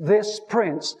is this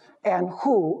prince and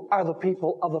who are the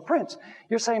people of the prince?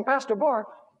 You're saying, Pastor Bohr,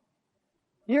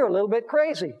 you're a little bit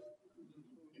crazy.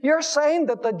 You're saying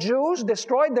that the Jews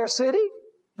destroyed their city?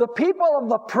 The people of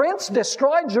the prince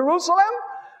destroyed Jerusalem?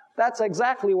 That's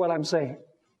exactly what I'm saying.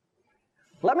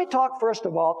 Let me talk first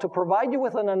of all, to provide you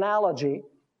with an analogy,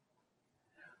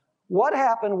 what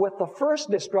happened with the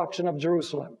first destruction of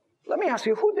Jerusalem. Let me ask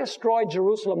you, who destroyed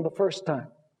Jerusalem the first time?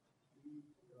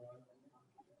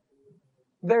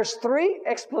 There's three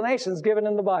explanations given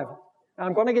in the Bible.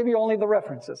 I'm going to give you only the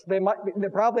references. They're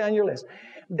probably on your list.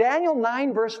 Daniel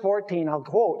 9, verse 14, I'll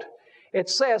quote. It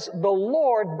says, the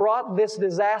Lord brought this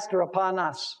disaster upon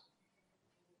us.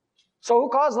 So who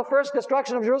caused the first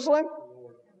destruction of Jerusalem?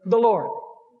 The Lord.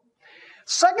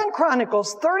 2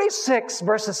 Chronicles 36,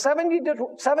 verses 17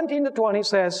 to 20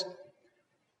 says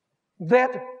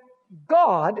that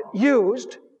God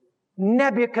used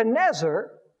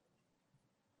Nebuchadnezzar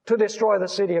to destroy the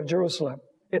city of Jerusalem.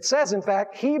 It says, in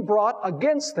fact, he brought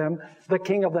against them the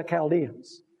king of the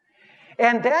Chaldeans.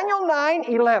 And Daniel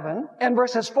 9:11 and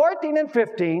verses 14 and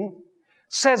 15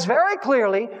 says very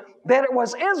clearly that it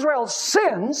was Israel's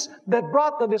sins that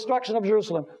brought the destruction of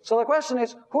Jerusalem. So the question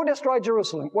is, who destroyed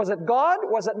Jerusalem? Was it God?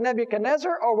 Was it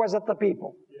Nebuchadnezzar? Or was it the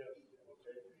people?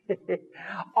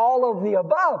 All of the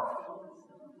above.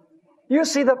 You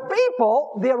see, the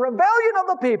people, the rebellion of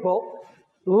the people,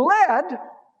 led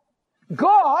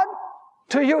God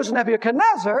to use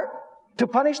Nebuchadnezzar to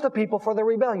punish the people for their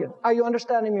rebellion. Are you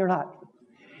understanding me or not?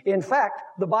 In fact,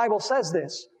 the Bible says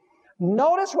this.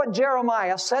 Notice what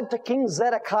Jeremiah said to King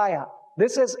Zedekiah.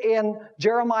 This is in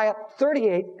Jeremiah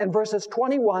 38 and verses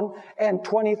 21 and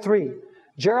 23.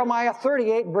 Jeremiah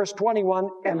 38, verse 21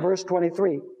 and verse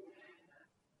 23.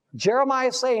 Jeremiah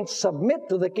is saying, submit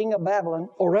to the king of Babylon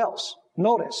or else.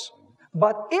 Notice,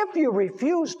 but if you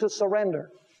refuse to surrender,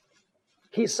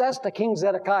 he says to King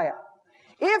Zedekiah,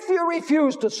 if you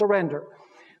refuse to surrender,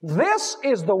 this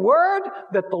is the word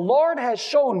that the Lord has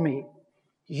shown me.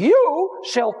 You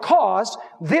shall cause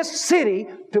this city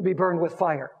to be burned with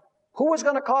fire. Who was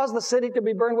going to cause the city to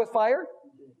be burned with fire?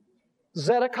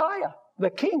 Zedekiah, the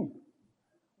king.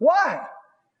 Why?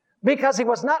 Because he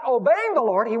was not obeying the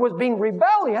Lord, he was being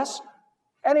rebellious,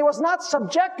 and he was not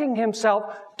subjecting himself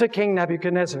to King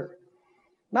Nebuchadnezzar.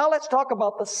 Now let's talk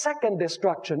about the second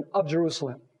destruction of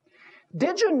Jerusalem.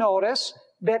 Did you notice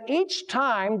that each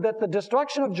time that the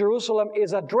destruction of Jerusalem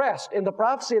is addressed in the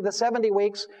prophecy of the 70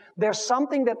 weeks, there's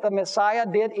something that the Messiah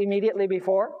did immediately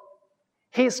before?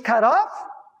 He's cut off,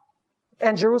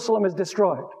 and Jerusalem is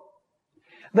destroyed.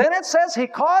 Then it says he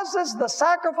causes the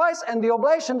sacrifice and the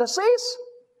oblation to cease,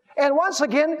 and once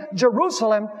again,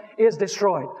 Jerusalem is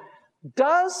destroyed.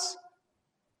 Does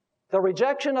the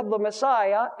rejection of the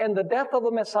Messiah and the death of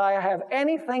the Messiah have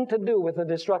anything to do with the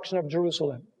destruction of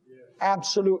Jerusalem? Yes.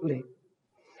 Absolutely.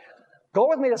 Go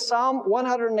with me to Psalm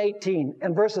 118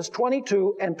 and verses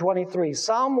 22 and 23.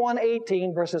 Psalm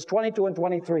 118 verses 22 and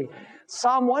 23.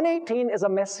 Psalm 118 is a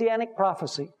messianic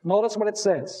prophecy. Notice what it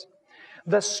says.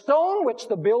 The stone which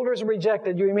the builders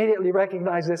rejected, you immediately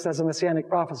recognize this as a messianic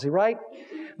prophecy, right?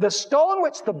 The stone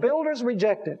which the builders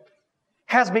rejected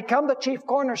has become the chief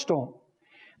cornerstone.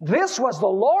 This was the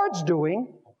Lord's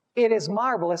doing. It is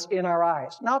marvelous in our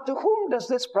eyes. Now, to whom does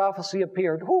this prophecy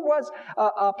appear? Who was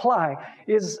apply?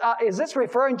 Is this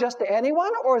referring just to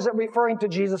anyone, or is it referring to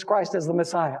Jesus Christ as the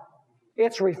Messiah?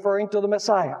 It's referring to the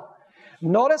Messiah.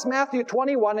 Notice Matthew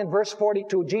 21 and verse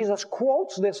 42. Jesus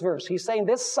quotes this verse. He's saying,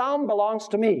 this psalm belongs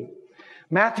to me.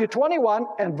 Matthew 21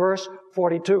 and verse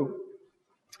 42.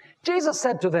 Jesus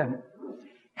said to them,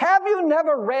 have you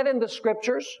never read in the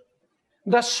Scriptures,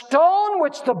 the stone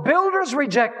which the builders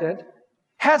rejected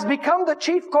has become the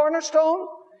chief cornerstone?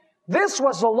 This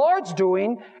was the Lord's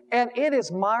doing, and it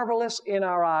is marvelous in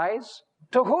our eyes.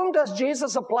 To whom does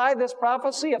Jesus apply this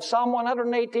prophecy of Psalm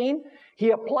 118? He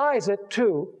applies it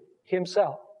to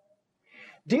himself.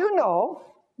 Do you know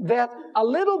that a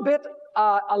little bit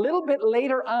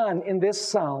later on in this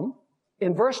psalm,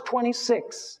 in verse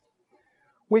 26,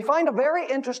 we find a very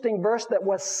interesting verse that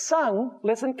was sung,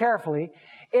 listen carefully,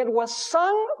 it was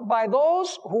sung by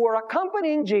those who were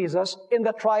accompanying Jesus in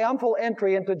the triumphal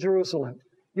entry into Jerusalem.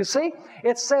 You see,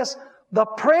 it says, the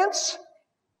prince,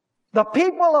 the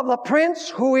people of the prince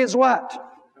who is what?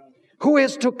 Who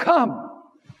is to come.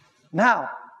 Now,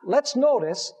 let's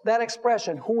notice that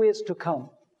expression, who is to come.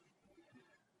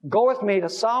 Go with me to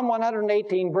Psalm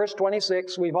 118, verse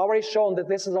 26. We've already shown that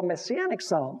this is a messianic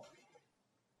psalm.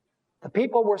 The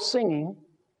people were singing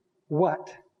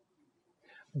what?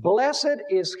 Blessed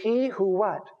is he who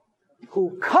what?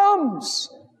 Who comes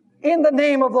in the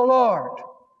name of the Lord.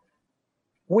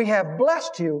 We have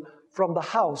blessed you from the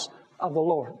house of the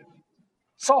Lord.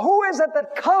 So who is it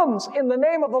that comes in the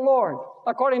name of the Lord,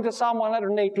 according to Psalm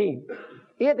 118?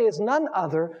 It is none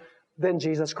other than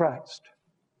Jesus Christ.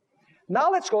 Now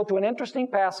let's go to an interesting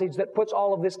passage that puts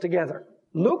all of this together.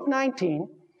 Luke 19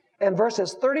 and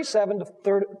verses 37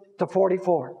 to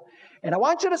 44. And I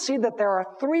want you to see that there are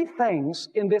three things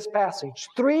in this passage,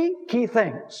 three key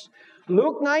things.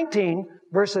 Luke 19,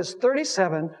 verses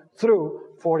 37 through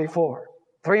 44.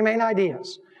 Three main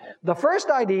ideas. The first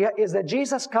idea is that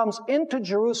Jesus comes into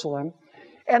Jerusalem,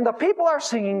 and the people are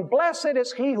singing, blessed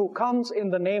is he who comes in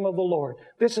the name of the Lord.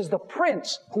 This is the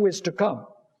prince who is to come.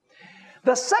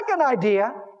 The second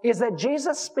idea is that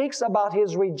Jesus speaks about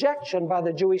his rejection by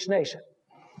the Jewish nation.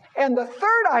 And the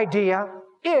third idea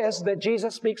is that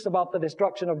Jesus speaks about the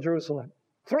destruction of Jerusalem.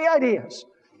 Three ideas.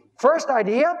 First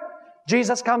idea,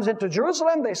 Jesus comes into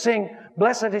Jerusalem. They sing,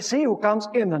 blessed is he who comes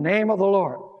in the name of the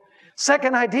Lord.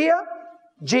 Second idea,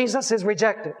 Jesus is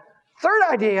rejected. Third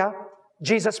idea,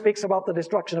 Jesus speaks about the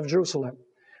destruction of Jerusalem.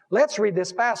 Let's read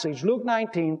this passage, Luke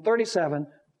 19, 37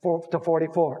 to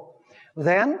 44.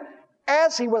 Then,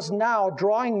 as he was now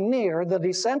drawing near the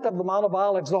descent of the Mount of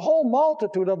Olives, the whole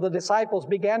multitude of the disciples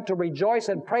began to rejoice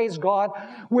and praise God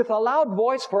with a loud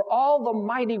voice for all the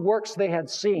mighty works they had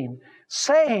seen,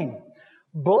 saying,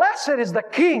 blessed is the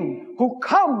King who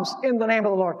comes in the name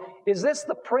of the Lord. Is this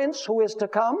the prince who is to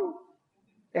come?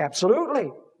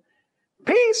 Absolutely.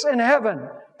 Peace in heaven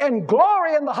and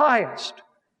glory in the highest.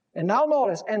 And now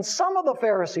notice, and some of the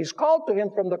Pharisees called to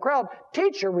him from the crowd,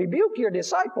 Teacher, rebuke your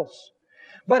disciples.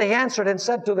 But he answered and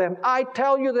said to them, I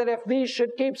tell you that if these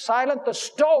should keep silent, the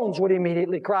stones would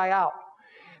immediately cry out.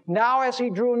 Now as he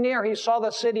drew near, he saw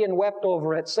the city and wept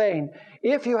over it, saying,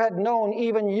 if you had known,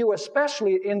 even you,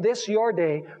 especially in this your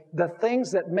day, the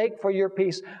things that make for your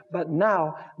peace, but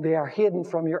now they are hidden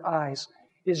from your eyes.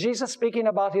 Is Jesus speaking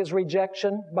about his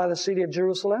rejection by the city of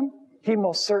Jerusalem? He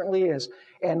most certainly is.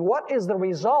 And what is the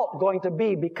result going to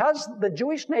be? Because the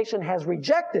Jewish nation has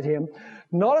rejected him,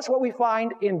 notice what we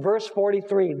find in verse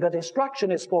 43. The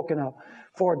destruction is spoken of.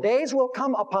 For days will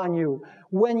come upon you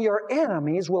when your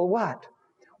enemies will what?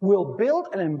 Will build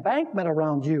an embankment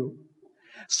around you,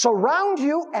 surround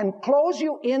you and close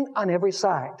you in on every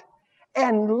side,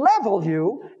 and level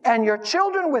you and your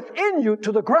children within you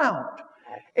to the ground.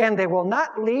 And they will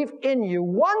not leave in you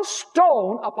one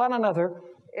stone upon another.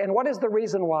 And what is the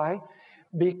reason why?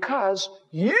 Because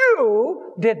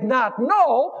you did not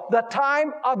know the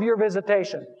time of your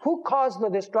visitation. Who caused the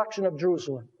destruction of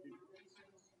Jerusalem?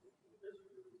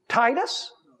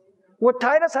 Titus? Would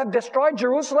Titus have destroyed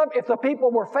Jerusalem if the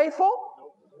people were faithful?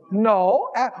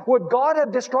 No. Would God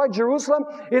have destroyed Jerusalem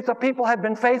if the people had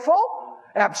been faithful?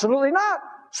 Absolutely not.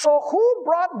 So who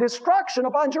brought destruction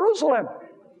upon Jerusalem?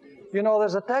 You know,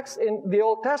 there's a text in the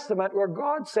Old Testament where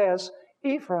God says,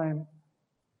 Ephraim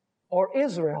or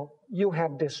Israel, you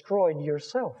have destroyed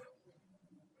yourself.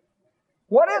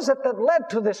 What is it that led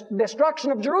to this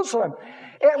destruction of Jerusalem?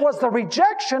 It was the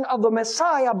rejection of the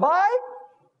Messiah by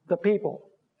the people.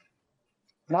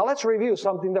 Now let's review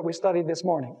something that we studied this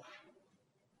morning.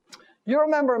 You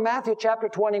remember in Matthew chapter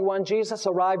 21, Jesus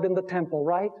arrived in the temple,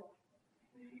 right?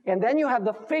 And then you have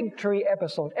the fig tree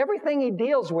episode. Everything he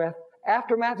deals with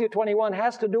after Matthew 21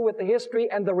 has to do with the history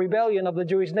and the rebellion of the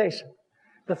Jewish nation.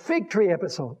 The fig tree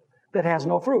episode that has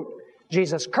no fruit.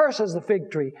 Jesus curses the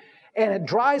fig tree and it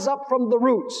dries up from the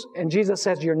roots. And Jesus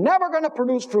says, you're never going to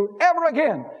produce fruit ever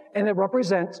again. And it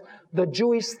represents the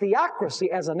Jewish theocracy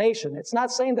as a nation. It's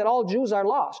not saying that all Jews are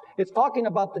lost. It's talking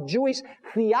about the Jewish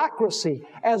theocracy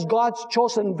as God's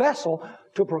chosen vessel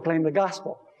to proclaim the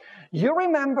gospel. You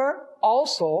remember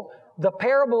also the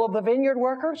parable of the vineyard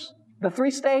workers? The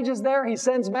 3 stages there. He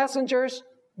sends messengers.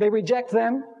 They reject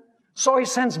them. So he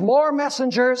sends more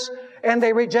messengers and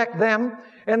they reject them.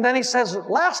 And then he says,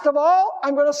 last of all,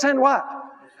 I'm going to send what?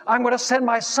 I'm going to send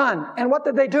my son. And what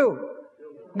did they do?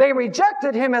 They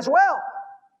rejected him as well.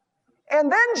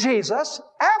 And then Jesus,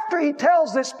 after he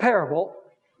tells this parable,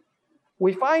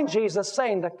 we find Jesus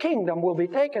saying the kingdom will be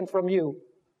taken from you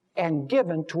and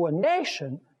given to a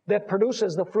nation that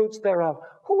produces the fruits thereof.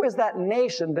 Who is that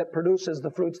nation that produces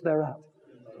the fruits thereof?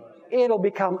 It'll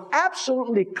become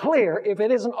absolutely clear, if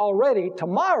it isn't already,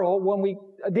 tomorrow when we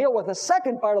deal with the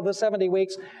second part of the 70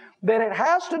 weeks, that it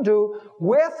has to do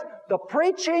with the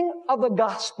preaching of the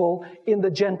gospel in the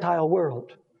Gentile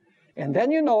world. And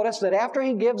then you notice that after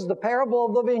he gives the parable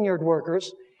of the vineyard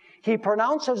workers, he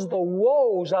pronounces the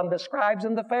woes on the scribes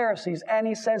and the Pharisees, and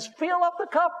he says, fill up the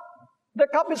cup. The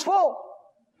cup is full.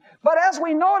 But as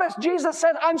we notice, Jesus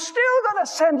said, I'm still going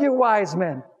to send you wise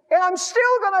men, and I'm still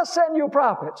going to send you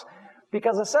prophets.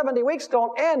 Because the 70 weeks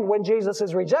don't end when Jesus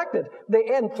is rejected.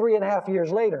 They end 3.5 years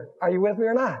later. Are you with me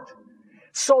or not?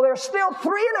 So there's still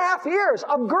 3.5 years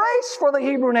of grace for the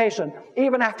Hebrew nation,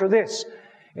 even after this.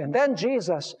 And then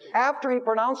Jesus, after he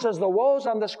pronounces the woes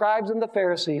on the scribes and the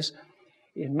Pharisees,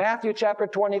 in Matthew chapter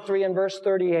 23 and verse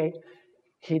 38,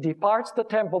 he departs the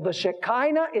temple. The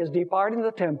Shekinah is departing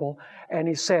the temple, and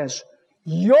he says,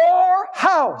 your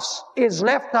house is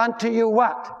left unto you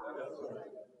what?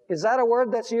 Is that a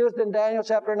word that's used in Daniel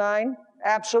chapter 9?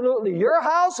 Absolutely. Your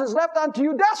house is left unto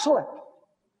you desolate.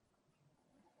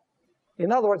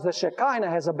 In other words, the Shekinah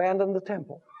has abandoned the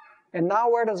temple. And now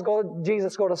where does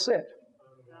Jesus go to sit?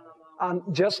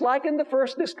 Just like in the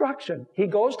first destruction. He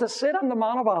goes to sit on the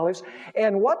Mount of Olives.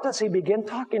 And what does he begin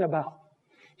talking about?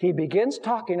 He begins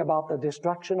talking about the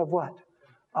destruction of what?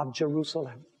 Of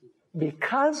Jerusalem.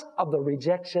 Because of the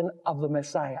rejection of the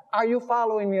Messiah. Are you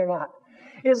following me or not?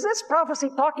 Is this prophecy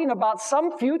talking about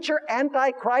some future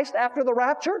Antichrist after the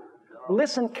rapture?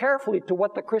 Listen carefully to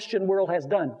what the Christian world has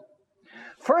done.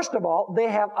 First of all, they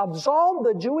have absolved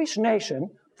the Jewish nation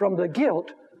from the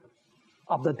guilt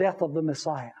of the death of the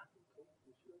Messiah.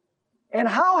 And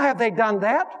how have they done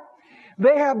that?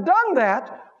 They have done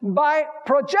that by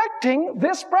projecting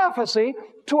this prophecy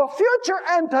to a future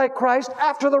Antichrist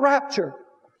after the rapture.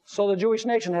 So the Jewish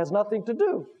nation has nothing to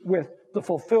do with the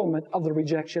fulfillment of the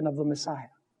rejection of the Messiah.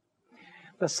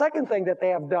 The second thing that they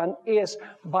have done is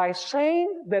by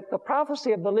saying that the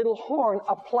prophecy of the little horn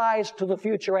applies to the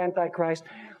future Antichrist,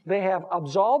 they have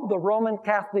absolved the Roman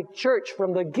Catholic Church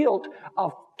from the guilt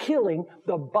of killing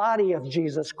the body of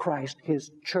Jesus Christ,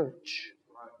 His church.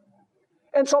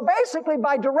 And so basically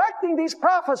by directing these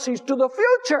prophecies to the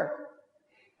future,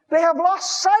 They have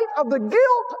lost sight of the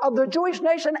guilt of the Jewish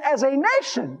nation as a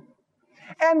nation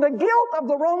and the guilt of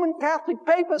the Roman Catholic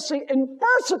papacy in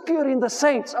persecuting the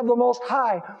saints of the Most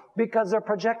High because they're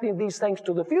projecting these things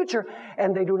to the future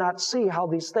and they do not see how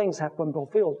these things have been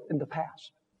fulfilled in the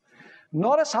past.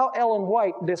 Notice how Ellen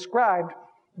White described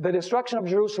the destruction of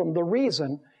Jerusalem, the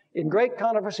reason, in Great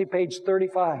Controversy, page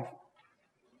 35.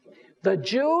 The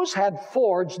Jews had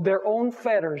forged their own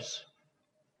fetters.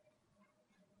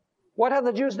 What had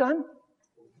the Jews done?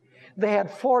 They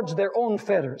had forged their own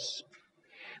fetters.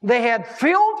 They had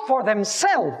filled for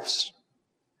themselves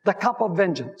the cup of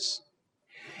vengeance.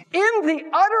 In the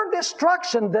utter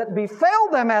destruction that befell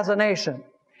them as a nation,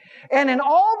 and in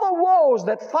all the woes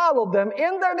that followed them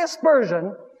in their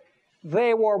dispersion,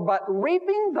 they were but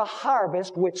reaping the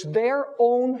harvest which their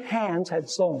own hands had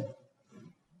sown.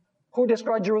 Who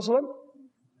destroyed Jerusalem?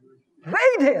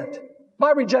 They did,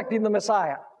 by rejecting the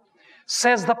Messiah.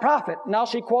 Says the prophet. Now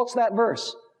she quotes that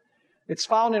verse. It's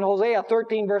found in Hosea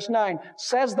 13, verse 9.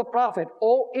 Says the prophet,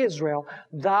 O Israel,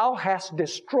 thou hast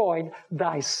destroyed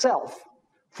thyself,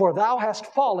 for thou hast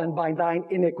fallen by thine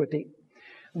iniquity.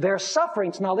 Their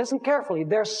sufferings, now listen carefully,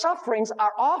 their sufferings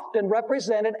are often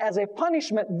represented as a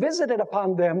punishment visited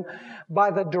upon them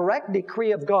by the direct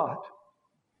decree of God.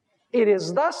 It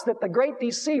is thus that the great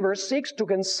deceiver seeks to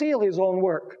conceal his own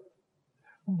work.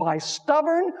 By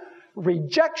stubborn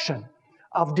rejection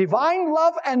of divine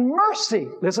love and mercy,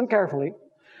 listen carefully,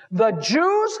 the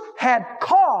Jews had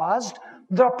caused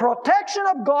the protection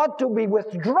of God to be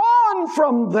withdrawn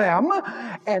from them,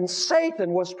 and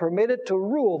Satan was permitted to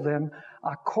rule them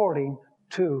according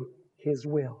to his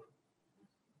will.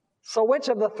 So which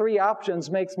of the three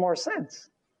options makes more sense?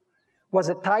 Was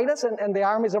it Titus and the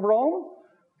armies of Rome?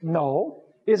 No.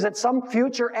 Is it some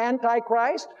future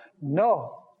Antichrist?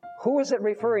 No. Who is it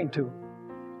referring to?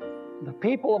 The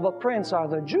people of a prince are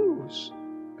the Jews,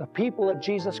 the people of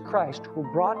Jesus Christ, who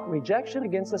brought rejection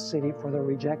against the city for the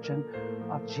rejection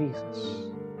of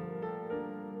Jesus.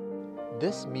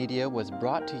 This media was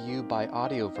brought to you by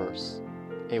Audioverse,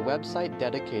 a website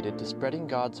dedicated to spreading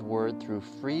God's Word through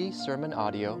free sermon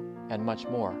audio and much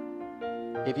more.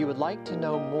 If you would like to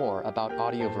know more about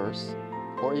Audioverse,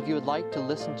 or if you would like to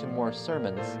listen to more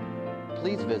sermons,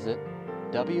 please visit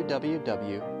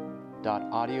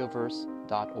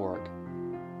www.audioverse.org.